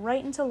 jumping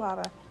right into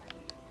lava.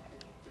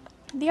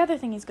 The other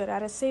thing he's good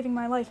at is saving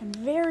my life in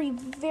very,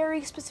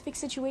 very specific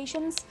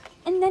situations,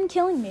 and then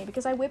killing me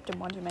because I whipped him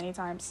one too many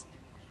times.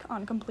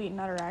 On complete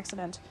and utter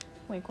accident.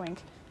 Wink,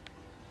 wink.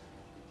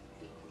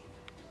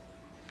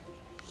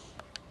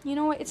 You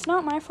know what? It's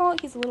not my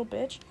fault. He's a little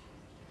bitch.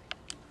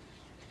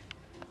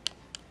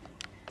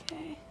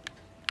 Okay.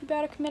 You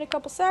gotta commit a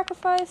couple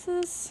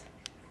sacrifices.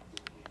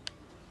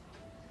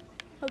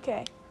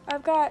 Okay.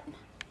 I've got...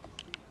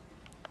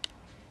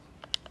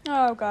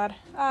 Oh god.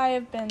 I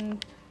have been...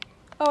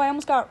 Oh, I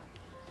thought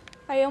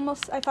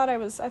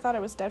I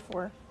was dead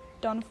for.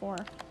 Done for.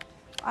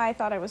 I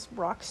thought I was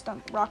rock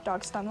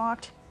dog stun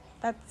locked.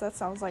 That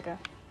sounds like a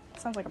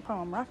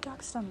poem. Rock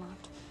dog stun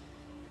locked.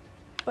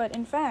 But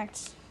in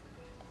fact,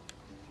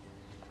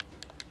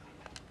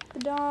 the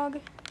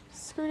dog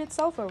screwed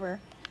itself over.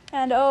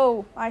 And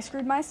oh, I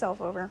screwed myself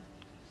over.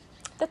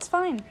 That's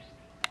fine.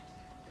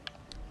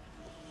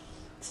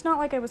 It's not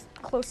like I was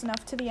close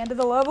enough to the end of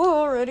the level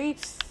already.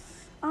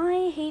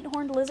 I hate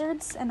horned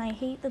lizards, and I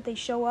hate that they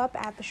show up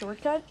at the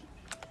shortcut.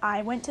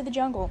 I went to the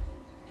jungle.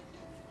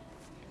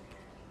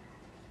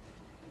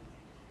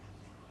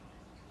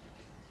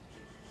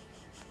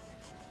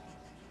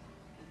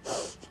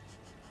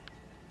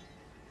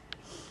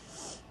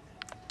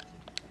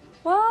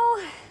 Well,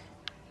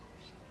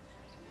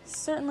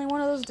 certainly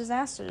one of those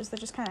disasters that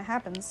just kind of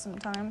happens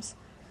sometimes.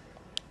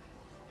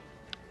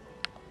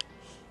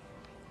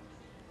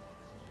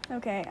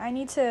 Okay, I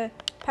need to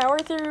power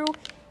through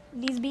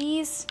these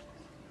bees.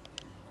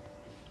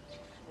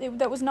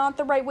 That was not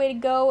the right way to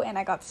go, and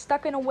I got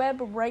stuck in a web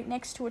right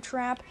next to a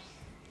trap,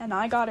 and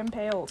I got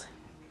impaled.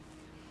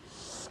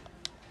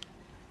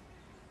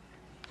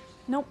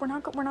 Nope, we're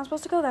not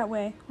supposed to go that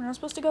way. We're not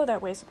supposed to go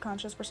that way,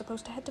 subconscious. We're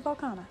supposed to head to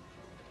Volcana.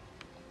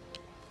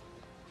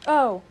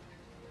 Oh.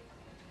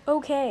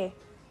 Okay.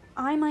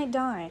 I might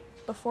die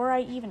before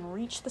I even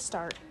reach the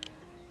start.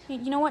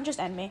 You know what? Just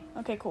end me.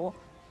 Okay, cool.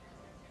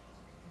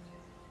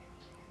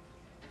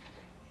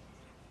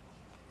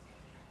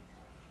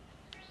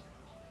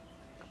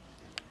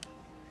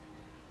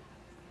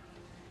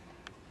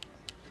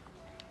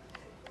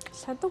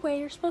 Just head the way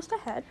you're supposed to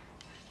head,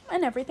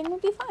 and everything will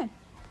be fine.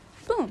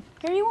 Boom.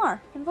 Here you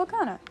are in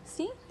Volcana.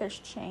 See? There's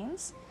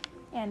chains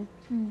and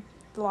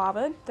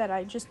lava that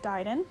I just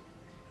died in.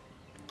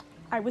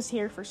 I was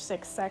here for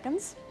 6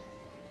 seconds.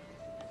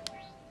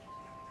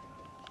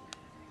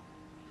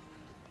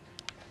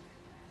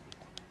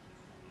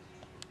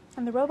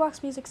 And the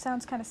Roblox music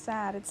sounds kind of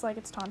sad. It's like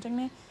it's taunting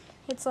me.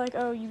 It's like,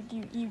 oh,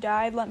 you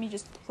died. Let me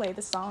just play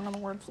the song on the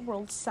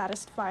world's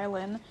saddest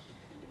violin.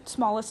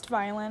 Smallest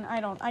violin.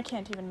 I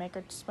can't even make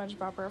a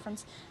SpongeBob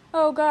reference.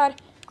 Oh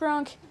god.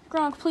 Gronk,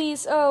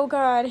 please. Oh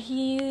god.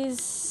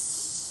 He's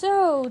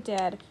so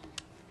dead.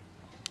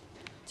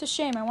 It's a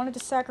shame. I wanted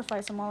to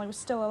sacrifice him while he was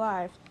still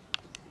alive.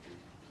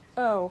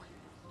 Oh.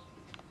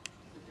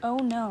 Oh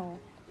no.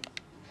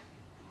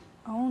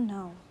 Oh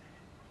no.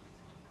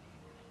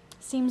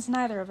 Seems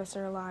neither of us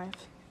are alive.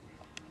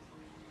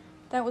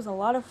 That was a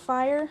lot of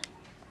fire.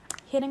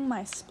 hitting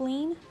my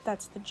spleen.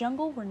 That's the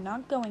jungle. We're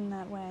not going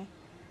that way.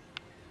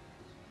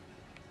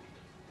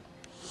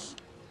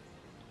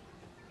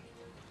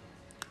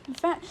 In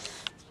fact,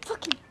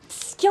 fucking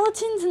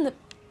skeletons in the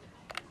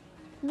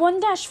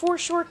 1-4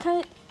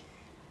 shortcut.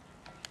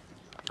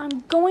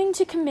 I'm going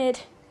to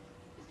commit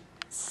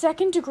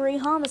 2nd-degree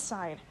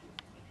homicide.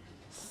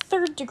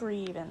 3rd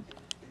degree even.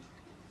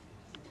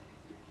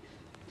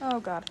 Oh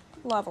god,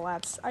 lava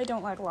lads. I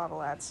don't like lava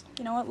lads.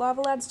 You know what?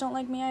 Lava lads don't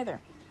like me either.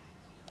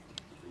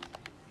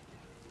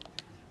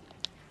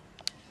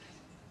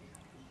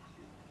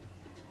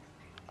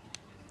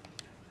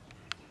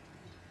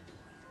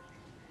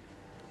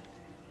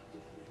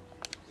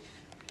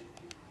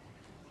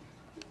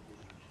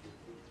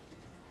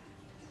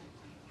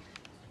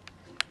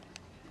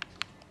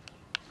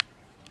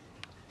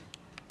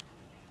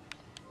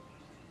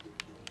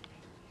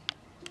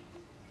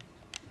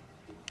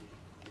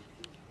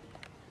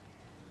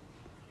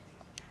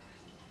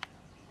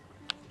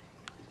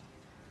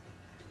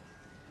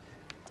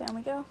 Down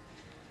we go.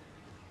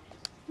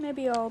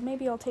 Maybe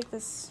I'll take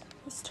this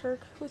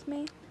Turk with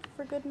me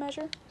for good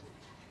measure.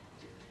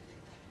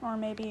 Or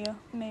maybe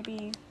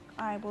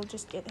I will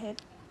just get hit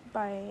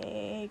by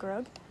a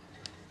grug.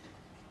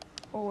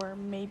 Or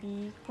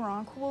maybe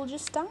Gronk will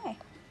just die.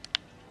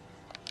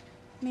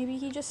 Maybe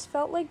he just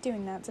felt like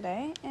doing that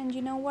today, and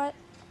you know what?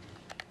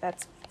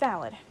 That's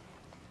valid.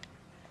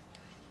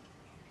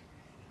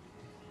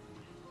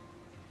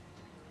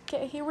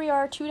 Okay, here we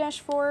are,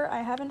 2-4.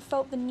 I haven't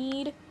felt the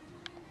need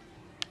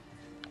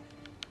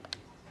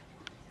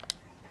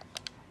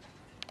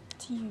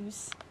to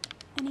use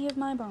any of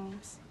my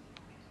bombs.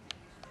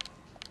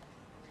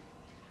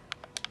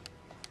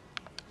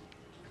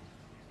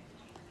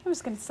 I'm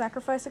just gonna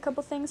sacrifice a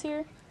couple things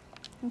here,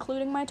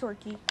 including my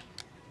turkey.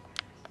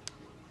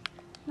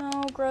 No,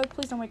 Grug,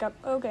 please don't wake up.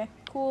 Okay,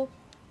 cool.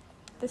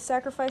 The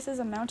sacrifices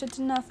amounted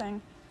to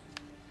nothing.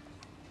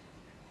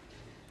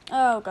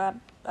 Oh god,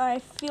 I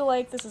feel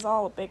like this is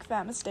all a big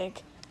fat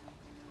mistake.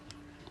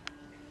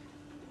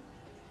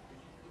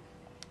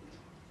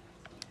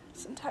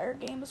 This entire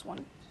game is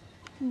one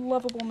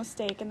lovable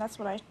mistake, and that's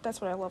what I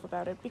love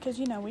about it, because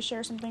you know, we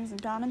share some things in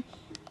common.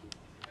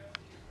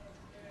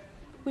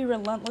 We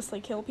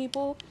relentlessly kill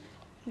people.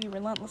 We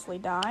relentlessly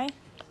die.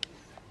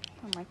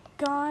 Oh my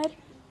god.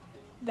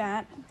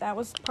 That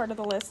was part of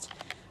the list.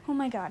 Oh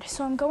my god.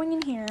 So I'm going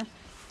in here.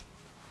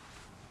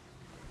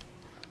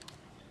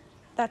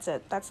 That's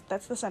it. That's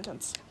the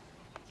sentence.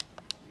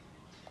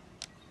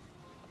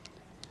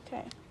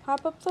 Okay.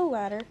 Hop up the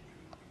ladder.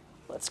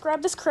 Let's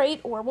grab this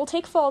crate, or we'll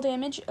take fall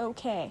damage.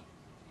 Okay.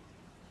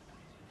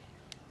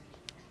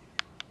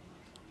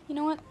 You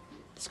know what?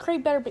 This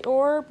crate better be,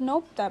 or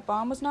nope, that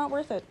bomb was not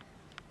worth it.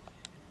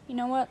 You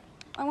know what?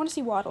 I want to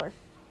see Waddler.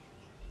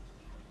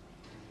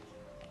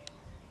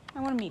 I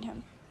want to meet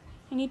him.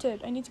 I need to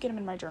get him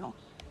in my journal.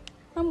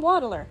 I'm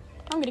Waddler.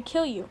 I'm gonna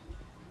kill you.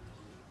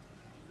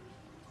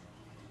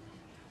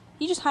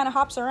 He just kind of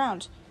hops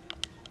around.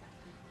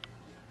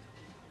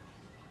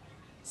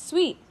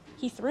 Sweet.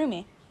 He threw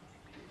me.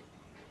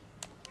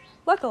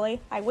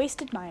 Luckily, I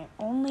wasted my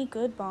only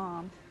good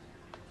bomb.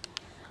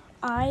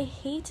 I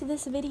hate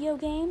this video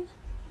game,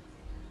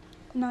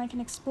 and I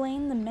can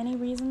explain the many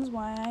reasons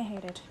why I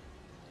hate it.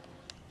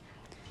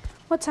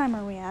 What time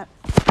are we at?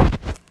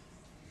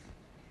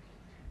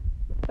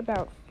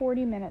 About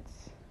 40 minutes.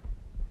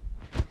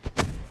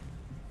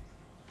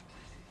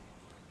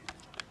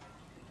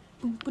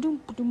 Boom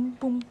boom boom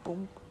boom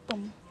boom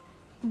boom.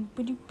 Boom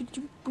boom boom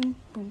boom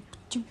boom.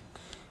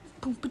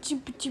 Boom boom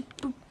boom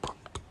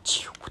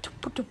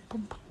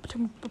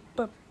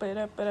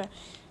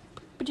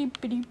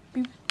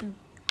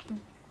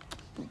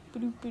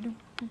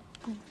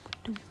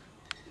boom.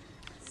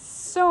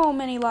 So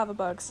many lava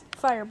bugs,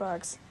 fire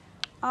bugs.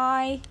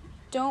 Why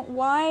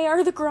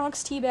are the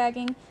Gronks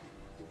teabagging?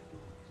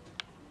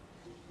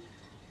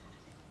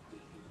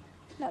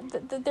 No,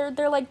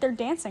 they're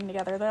dancing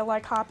together. They're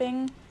like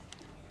hopping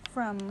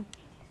from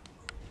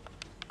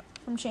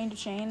chain to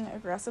chain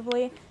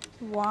aggressively.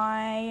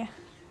 Why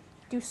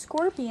do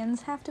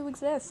scorpions have to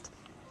exist?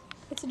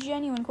 It's a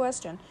genuine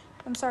question.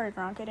 I'm sorry,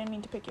 Gronk, I didn't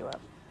mean to pick you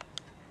up.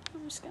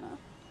 I'm just gonna...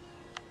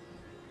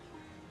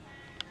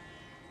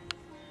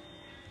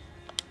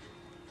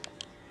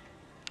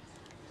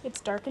 It's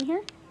dark in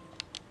here,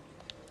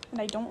 and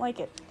I don't like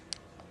it.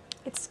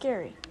 It's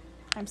scary.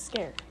 I'm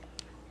scared.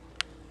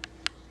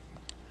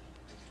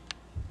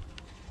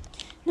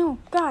 No,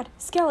 God,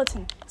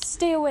 skeleton,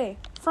 stay away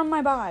from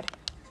my bod.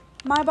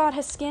 My bod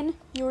has skin,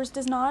 yours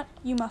does not.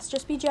 You must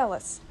just be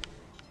jealous.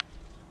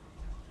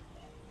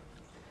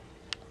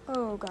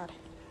 Oh, God.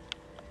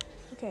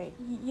 Okay,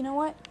 you know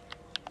what?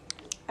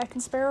 I can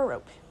spare a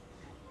rope.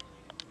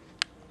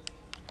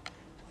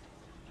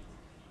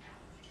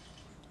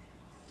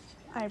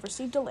 I have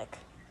received a lick.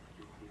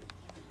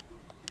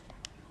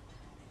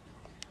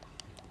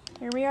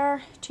 Here we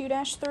are,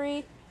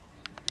 2-3.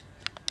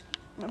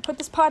 I'm gonna put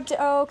this pod to...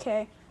 Oh,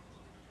 okay.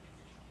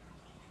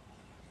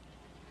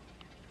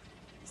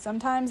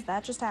 Sometimes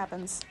that just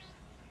happens.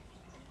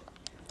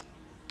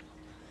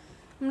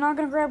 I'm not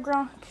gonna grab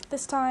Gronk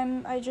this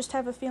time. I just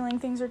have a feeling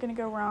things are gonna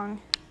go wrong.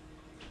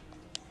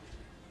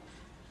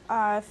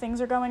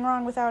 Things are going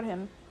wrong without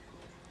him.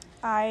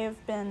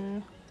 I've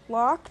been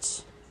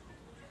locked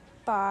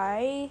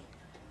by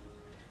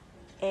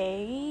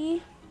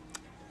a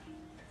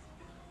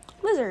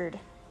lizard.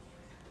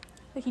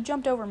 Like, he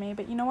jumped over me,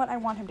 but you know what? I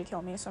want him to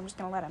kill me, so I'm just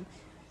gonna let him.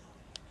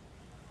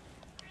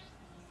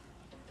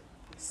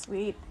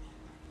 Sweet.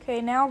 Okay,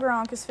 now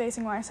Gronk is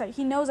facing my side.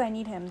 He knows I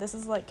need him. This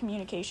is like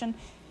communication.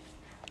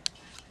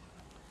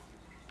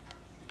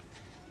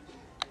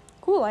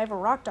 Cool, I have a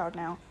rock dog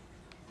now.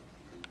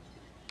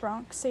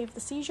 Gronk saved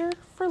the seizure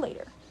for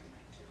later.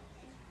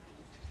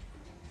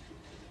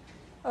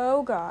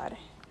 Oh god.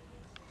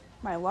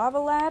 My lava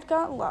lad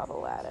got lava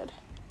ladded.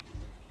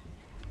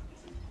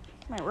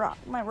 My rock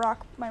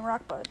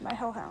bud, my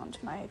hellhound,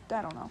 I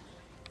don't know.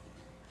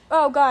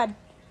 Oh god.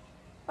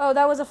 Oh,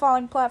 that was a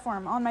falling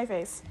platform on my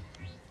face.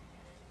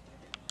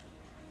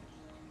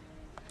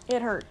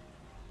 It hurt.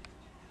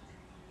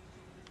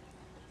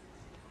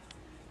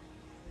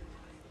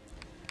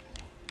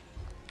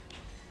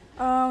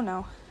 Oh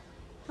no.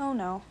 Oh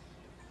no.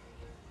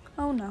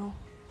 Oh no.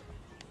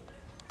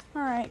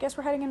 Alright, guess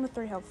we're heading in with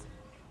 3 health.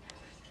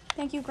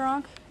 Thank you,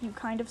 Gronk. You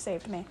kind of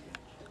saved me.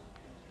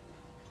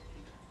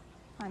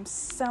 I'm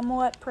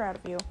somewhat proud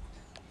of you.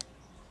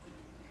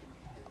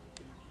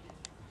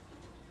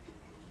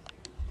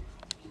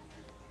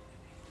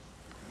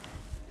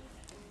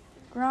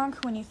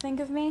 Gronk, when you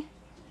think of me,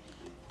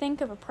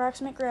 think of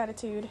approximate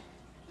gratitude.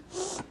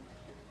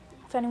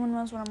 If anyone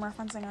knows what I'm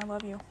referencing, I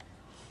love you.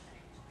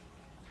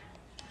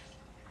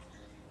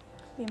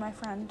 Be my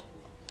friend.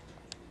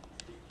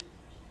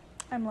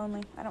 I'm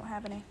lonely. I don't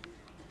have any.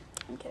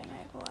 I'm kidding, I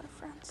have a lot of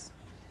friends.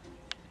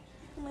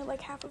 Only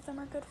like half of them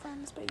are good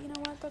friends, but you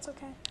know what? That's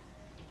okay.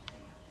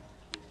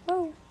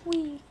 Whoa,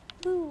 wee,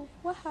 woo,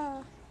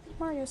 waha.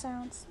 Mario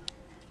sounds.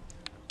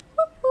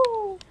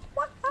 Woohoo,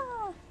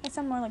 waha. I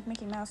sound more like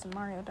Mickey Mouse than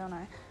Mario, don't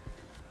I?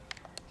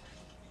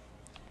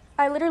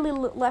 I literally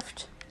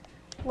left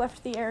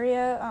the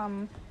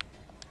area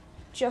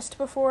just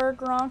before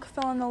Gronk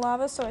fell in the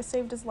lava, so I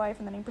saved his life,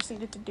 and then he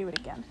proceeded to do it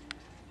again.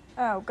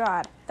 Oh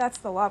god, that's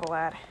the lava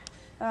lad.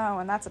 Oh,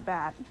 and that's a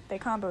bat. They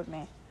comboed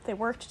me. They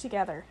worked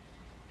together.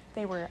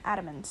 They were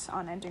adamant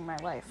on ending my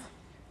life.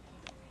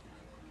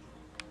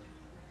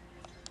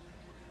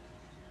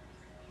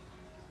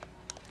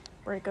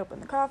 Break open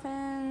the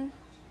coffin.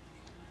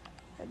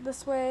 Head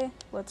this way.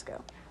 Let's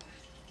go.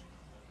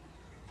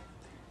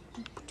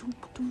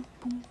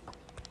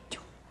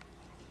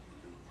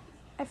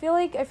 I feel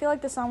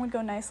like the song would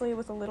go nicely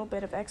with a little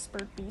bit of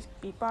expert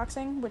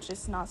beatboxing, which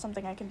is not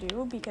something I can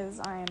do because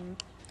I'm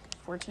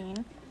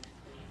 14.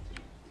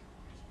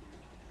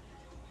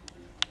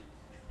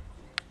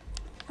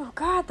 Oh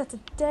god, that's a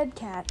dead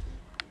cat.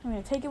 I'm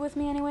gonna take it with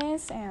me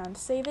anyways and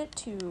save it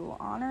to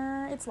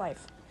honor its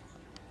life.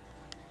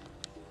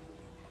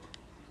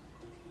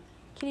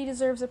 Kitty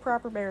deserves a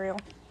proper burial.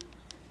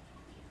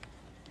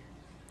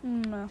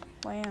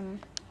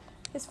 Lamb.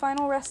 His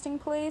final resting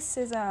place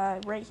is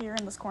right here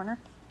in this corner.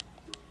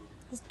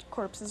 His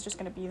corpse is just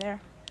gonna be there.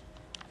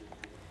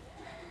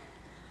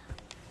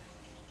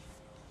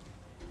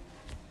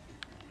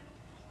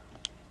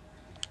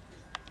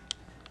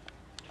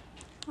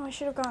 Oh, I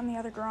should have gotten the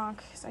other Gronk,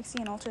 because I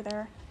see an altar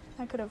there.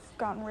 I could have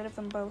gotten rid of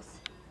them both.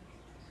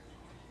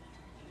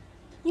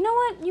 You know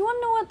what? You wanna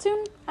know what,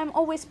 Toon? I'm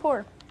always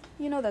poor.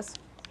 You know this.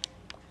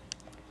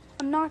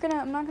 I'm not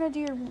gonna do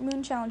your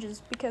moon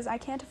challenges because I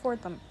can't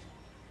afford them.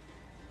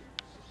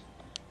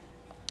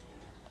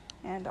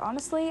 And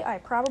honestly, I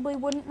probably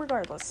wouldn't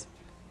regardless.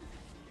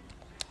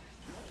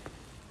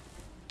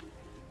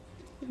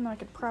 Even though I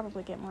could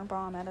probably get more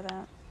bomb out of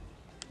that.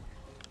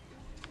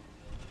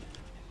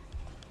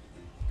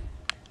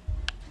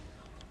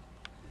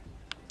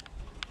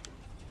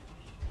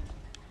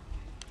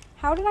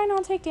 How did I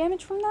not take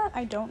damage from that?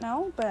 I don't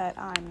know, but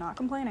I'm not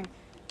complaining.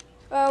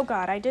 Oh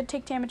god, I did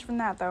take damage from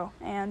that though,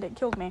 and it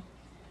killed me.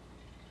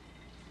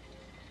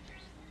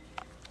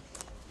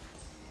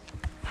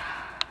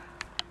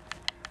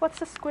 What's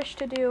the squish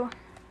to do?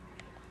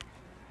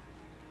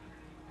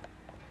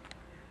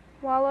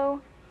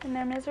 Wallow in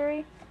their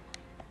misery?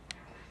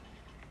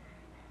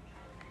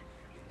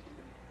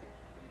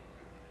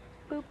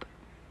 Boop.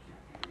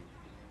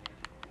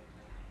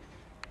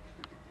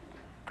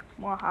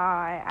 Waha,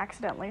 I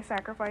accidentally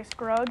sacrificed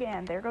Grug,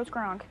 and there goes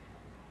Gronk.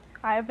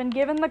 I have been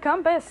given the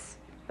compass!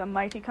 The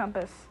mighty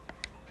compass.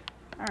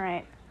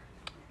 Alright.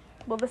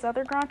 Will this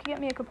other Gronk get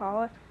me a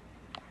Kapala?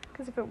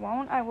 Because if it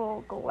won't, I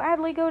will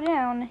gladly go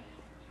down,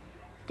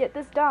 get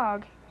this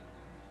dog,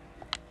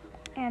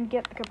 and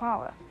get the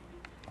Kapala.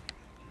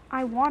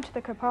 I want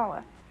the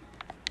Kapala.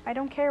 I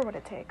don't care what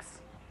it takes.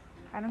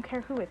 I don't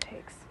care who it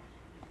takes.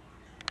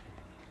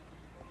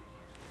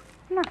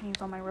 I'm not going to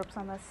use all my ropes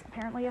on this.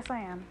 Apparently, yes I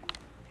am.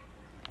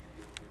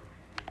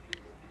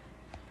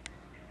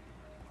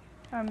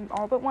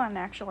 All but one,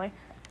 actually.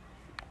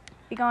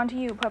 Begone to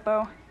you,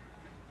 Puppo.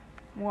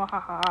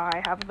 Wahaha,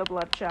 I have the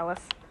blood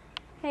chalice.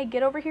 Hey,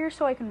 get over here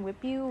so I can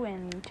whip you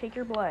and take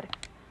your blood.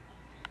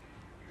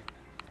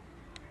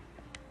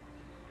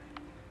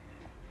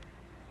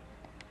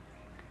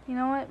 You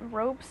know what?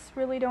 Ropes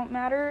really don't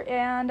matter,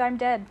 and I'm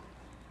dead.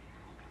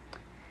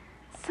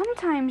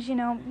 Sometimes,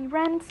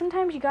 Ren,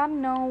 sometimes you gotta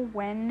know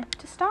when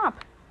to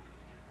stop.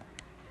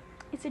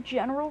 It's a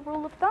general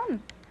rule of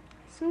thumb.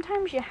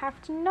 Sometimes you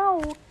have to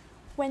know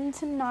when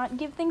to not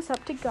give things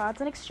up to gods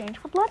in exchange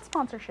for blood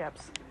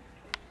sponsorships.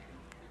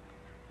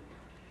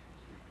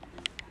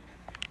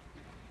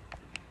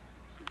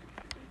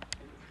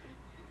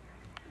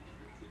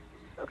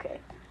 Okay,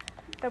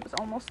 that was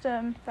almost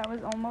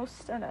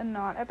a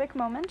not epic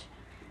moment,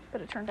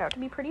 but it turned out to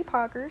be pretty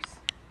poggers.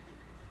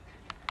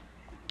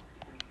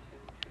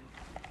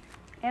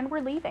 And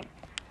we're leaving.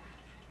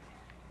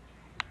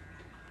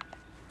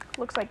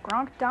 Looks like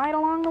Gronk died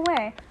along the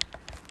way,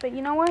 but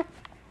you know what?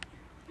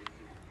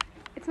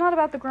 It's not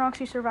about the Gronks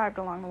who survived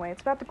along the way,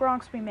 it's about the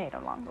Gronks we made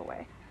along the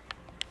way.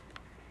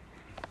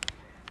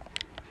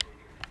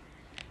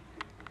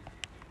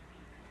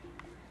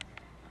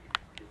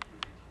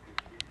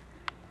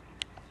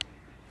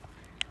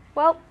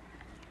 Well,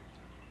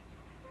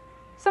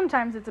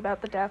 sometimes it's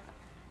about the death.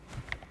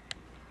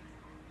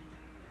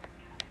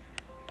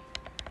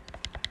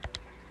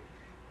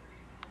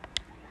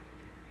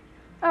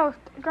 Oh,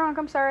 Gronk,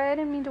 I'm sorry, I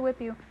didn't mean to whip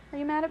you. Are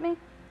you mad at me?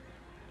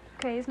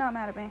 Okay, he's not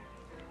mad at me.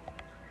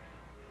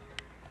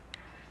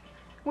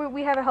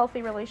 We have a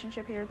healthy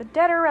relationship here. The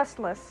dead are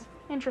restless.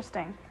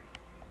 Interesting.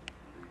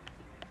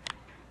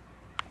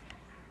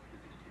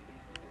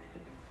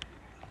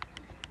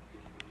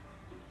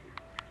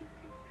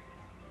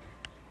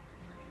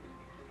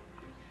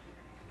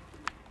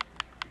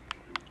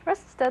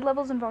 Restless dead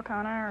levels in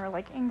Volcana are,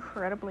 like,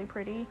 incredibly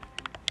pretty.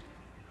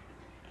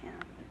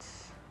 And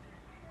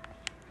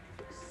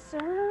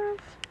deserve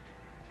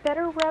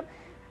better rep.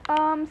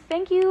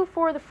 Thank you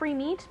for the free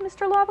meat,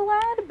 Mr. Lava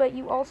Lad, but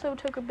you also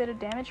took a bit of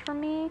damage from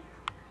me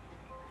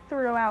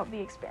throughout the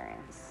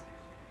experience.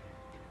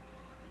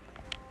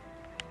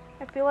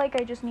 I feel like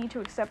I just need to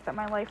accept that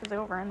my life is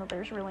over and that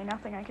there's really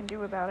nothing I can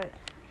do about it.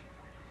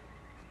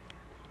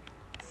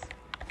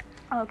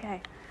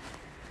 Okay.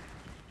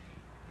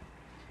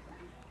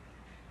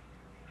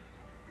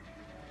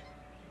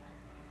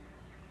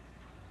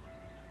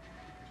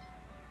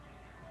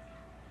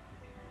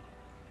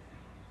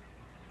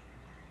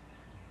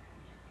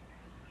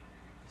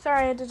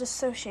 Sorry, I had to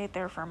dissociate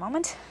there for a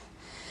moment.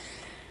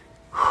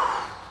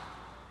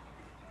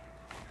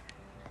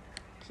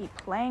 Keep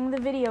playing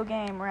the video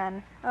game,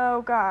 Ren.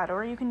 Oh god,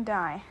 or you can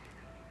die.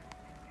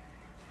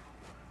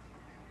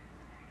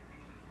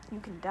 You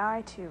can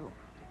die too.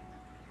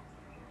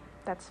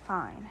 That's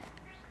fine.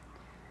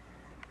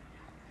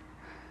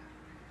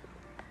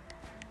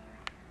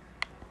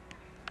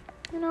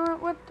 You know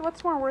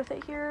what's more worth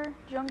it here?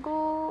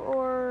 Jungle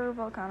or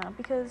Volcana?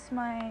 Because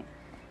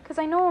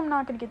I know I'm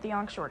not going to get the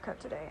Yonk shortcut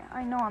today.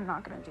 I know I'm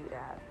not going to do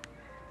that.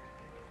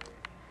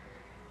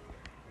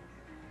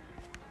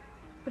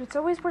 But it's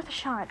always worth a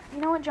shot.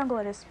 You know what? Jungle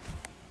it is.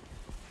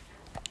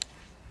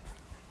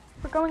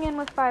 We're going in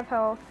with 5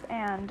 health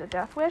and a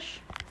Death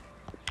Wish.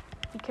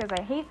 Because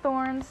I hate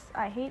thorns,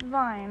 I hate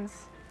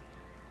vines,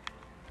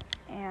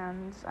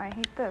 and I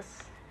hate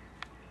this.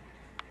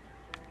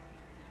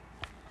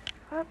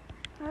 Up,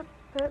 up,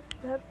 up,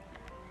 up.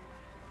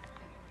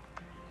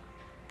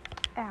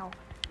 Ow.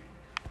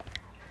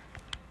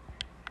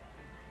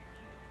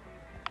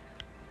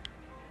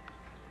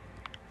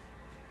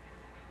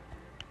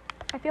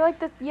 I feel like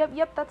this,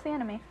 yep, that's the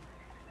enemy.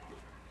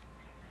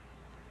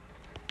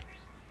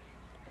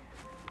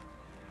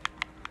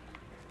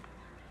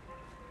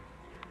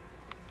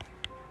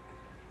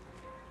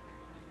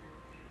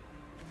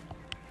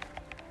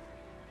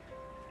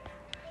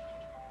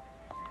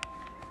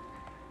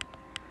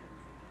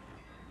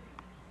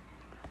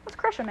 Let's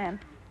crush a man.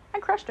 I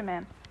crushed a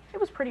man. It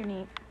was pretty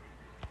neat.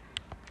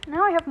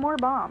 Now I have more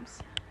bombs.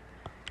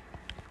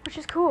 Which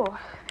is cool,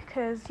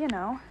 because, you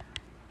know,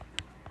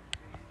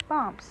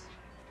 bombs.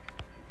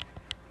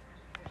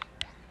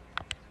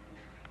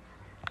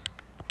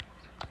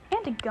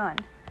 And a gun.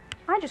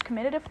 I just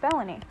committed a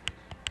felony.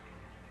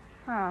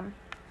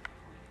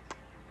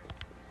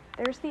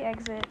 There's the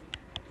exit.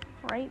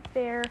 Right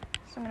there.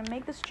 So I'm gonna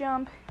make this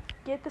jump.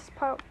 Get this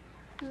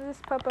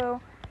puppo.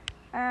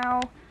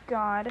 Ow.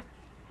 God.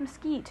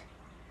 Mesquite.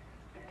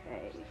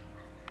 Okay.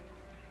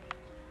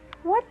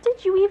 What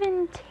did you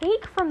even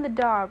take from the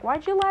dog?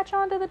 Why'd you latch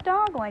onto the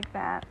dog like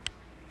that?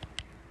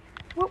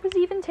 What was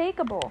even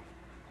takeable?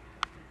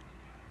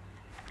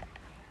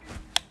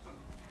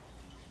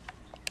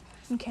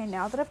 Okay,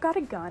 now that I've got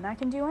a gun, I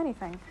can do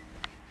anything.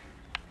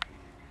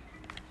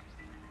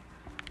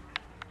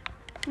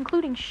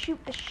 Including shoot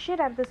the shit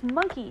out of this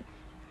monkey.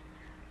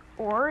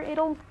 Or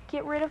it'll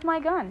get rid of my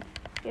gun.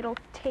 It'll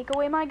take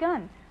away my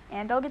gun.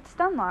 And I'll get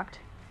stun locked.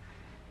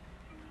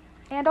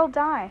 And I'll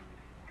die.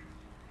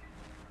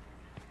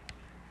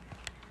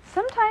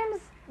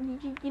 Sometimes,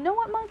 you know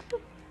what, monkey?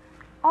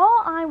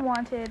 All I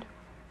wanted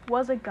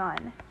was a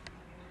gun.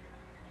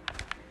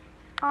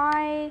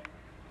 I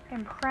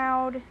am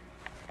proud.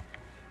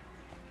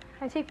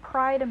 I take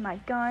pride in my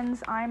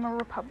guns. I'm a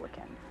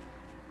Republican.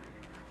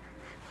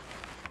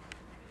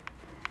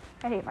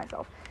 I hate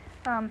myself.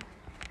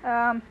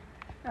 Oh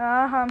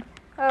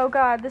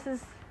god, this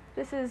is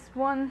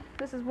one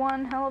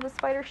hell of a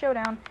spider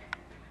showdown.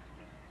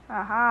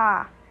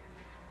 Aha.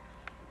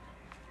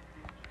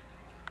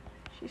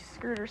 She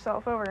screwed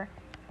herself over.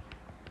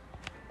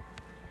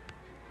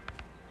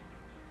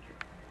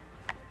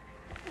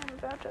 I'm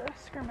about to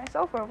screw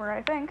myself over,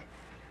 I think.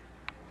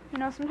 You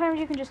know, sometimes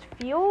you can just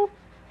feel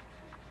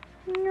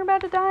when you're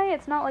about to die.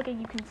 It's not like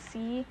you can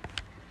see.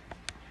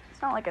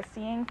 It's not like a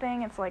seeing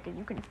thing. It's like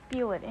you can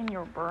feel it in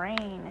your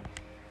brain,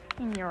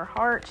 in your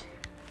heart,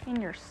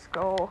 in your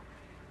skull.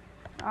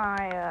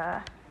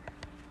 I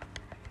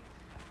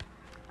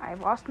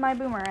lost my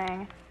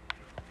boomerang.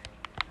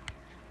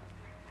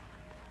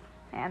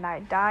 And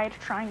I died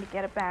trying to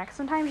get it back.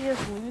 Sometimes you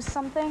just lose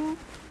something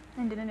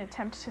and in an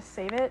attempt to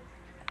save it,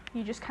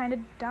 you just kind of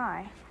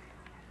die.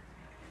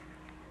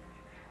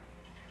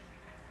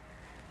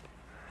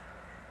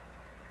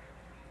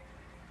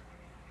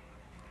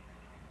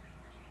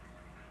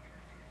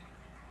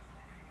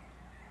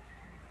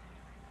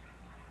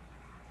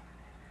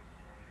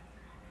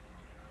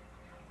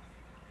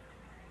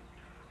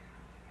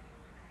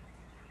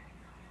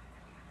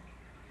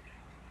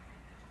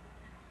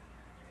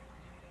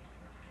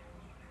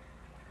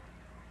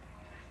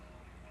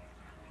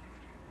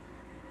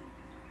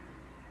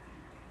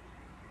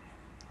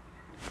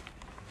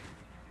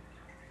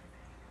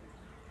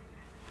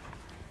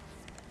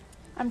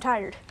 I'm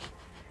tired.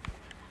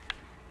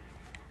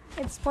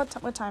 It's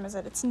what time is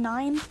it? It's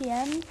 9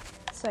 p.m.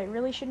 So I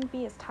really shouldn't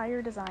be as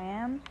tired as I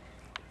am.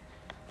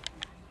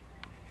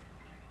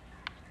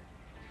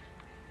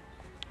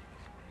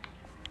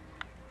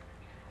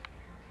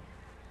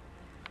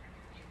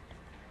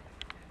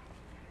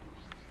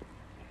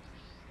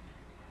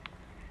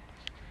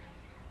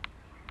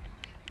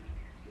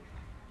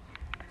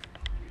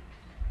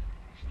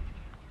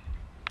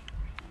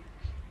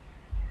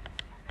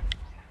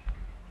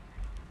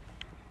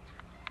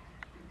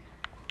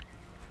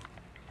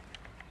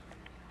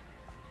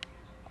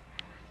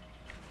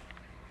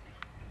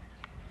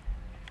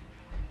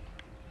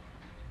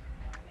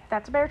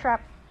 That's a bear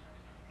trap.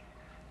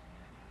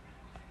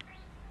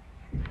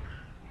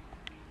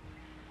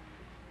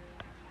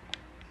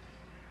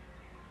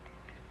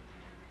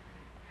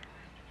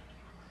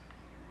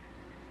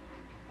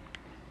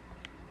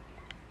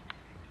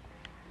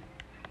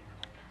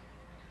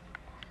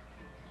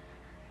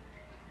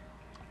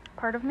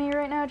 Part of me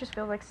right now just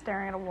feels like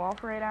staring at a wall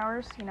for 8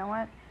 hours. You know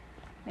what?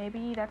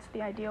 Maybe that's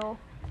the ideal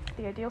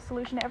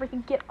solution to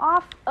everything. Get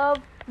off of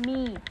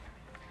me.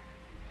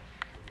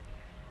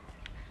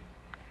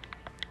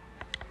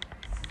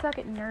 Suck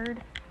it, nerd.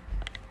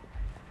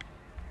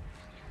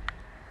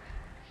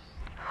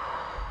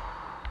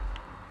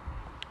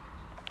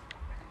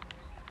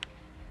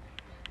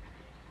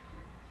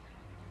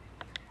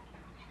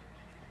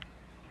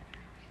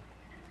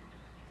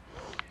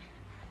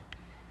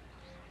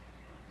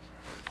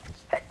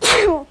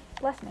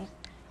 Bless me.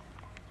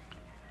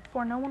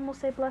 For no one will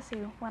say bless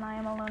you when I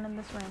am alone in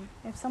this room.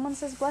 If someone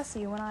says bless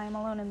you when I am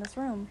alone in this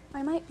room,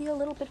 I might be a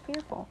little bit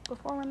fearful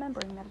before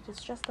remembering that it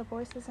is just the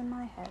voices in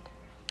my head.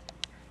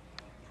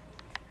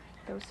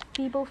 Those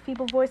feeble,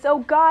 feeble voices. Oh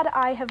God,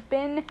 I have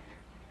been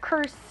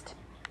cursed.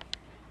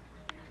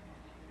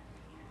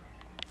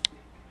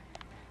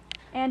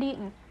 And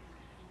eaten.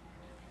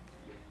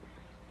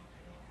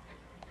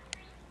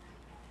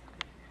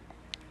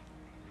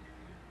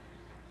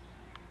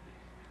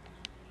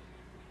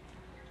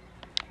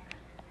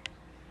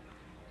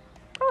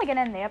 Probably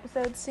gonna end the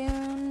episode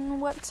soon.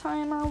 What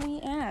time are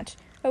we at?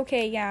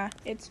 Okay, yeah,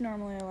 it's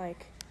normally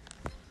like...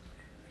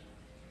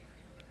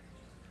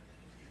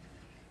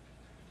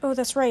 Oh,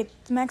 that's right.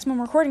 The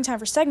maximum recording time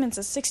for segments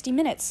is 60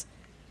 minutes.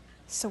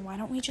 So why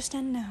don't we just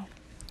end now?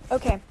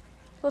 Okay,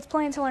 let's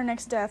play until our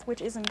next death,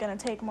 which isn't gonna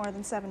take more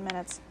than 7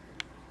 minutes.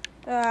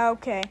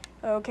 Okay.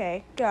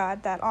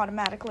 God, that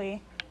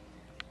automatically...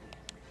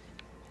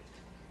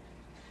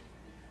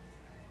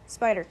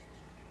 Spider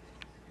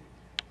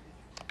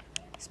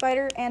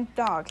and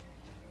dog.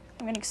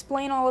 I'm going to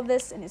explain all of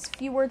this in as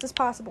few words as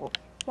possible.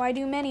 Why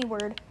do many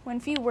word when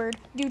few word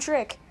do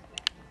trick?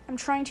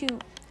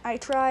 I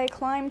try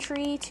climb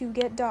tree to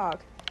get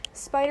dog.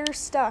 Spider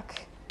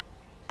stuck.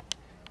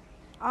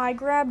 I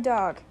grab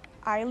dog.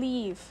 I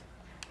leave.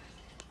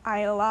 I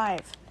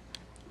alive.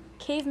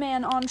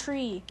 Caveman on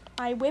tree.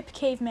 I whip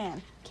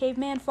caveman.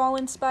 Caveman fall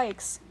in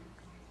spikes.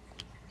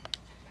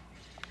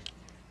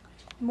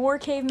 More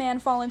caveman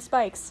fall in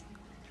spikes.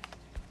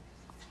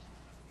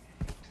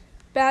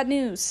 Bad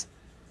news.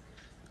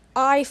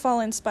 I fall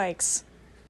in spikes.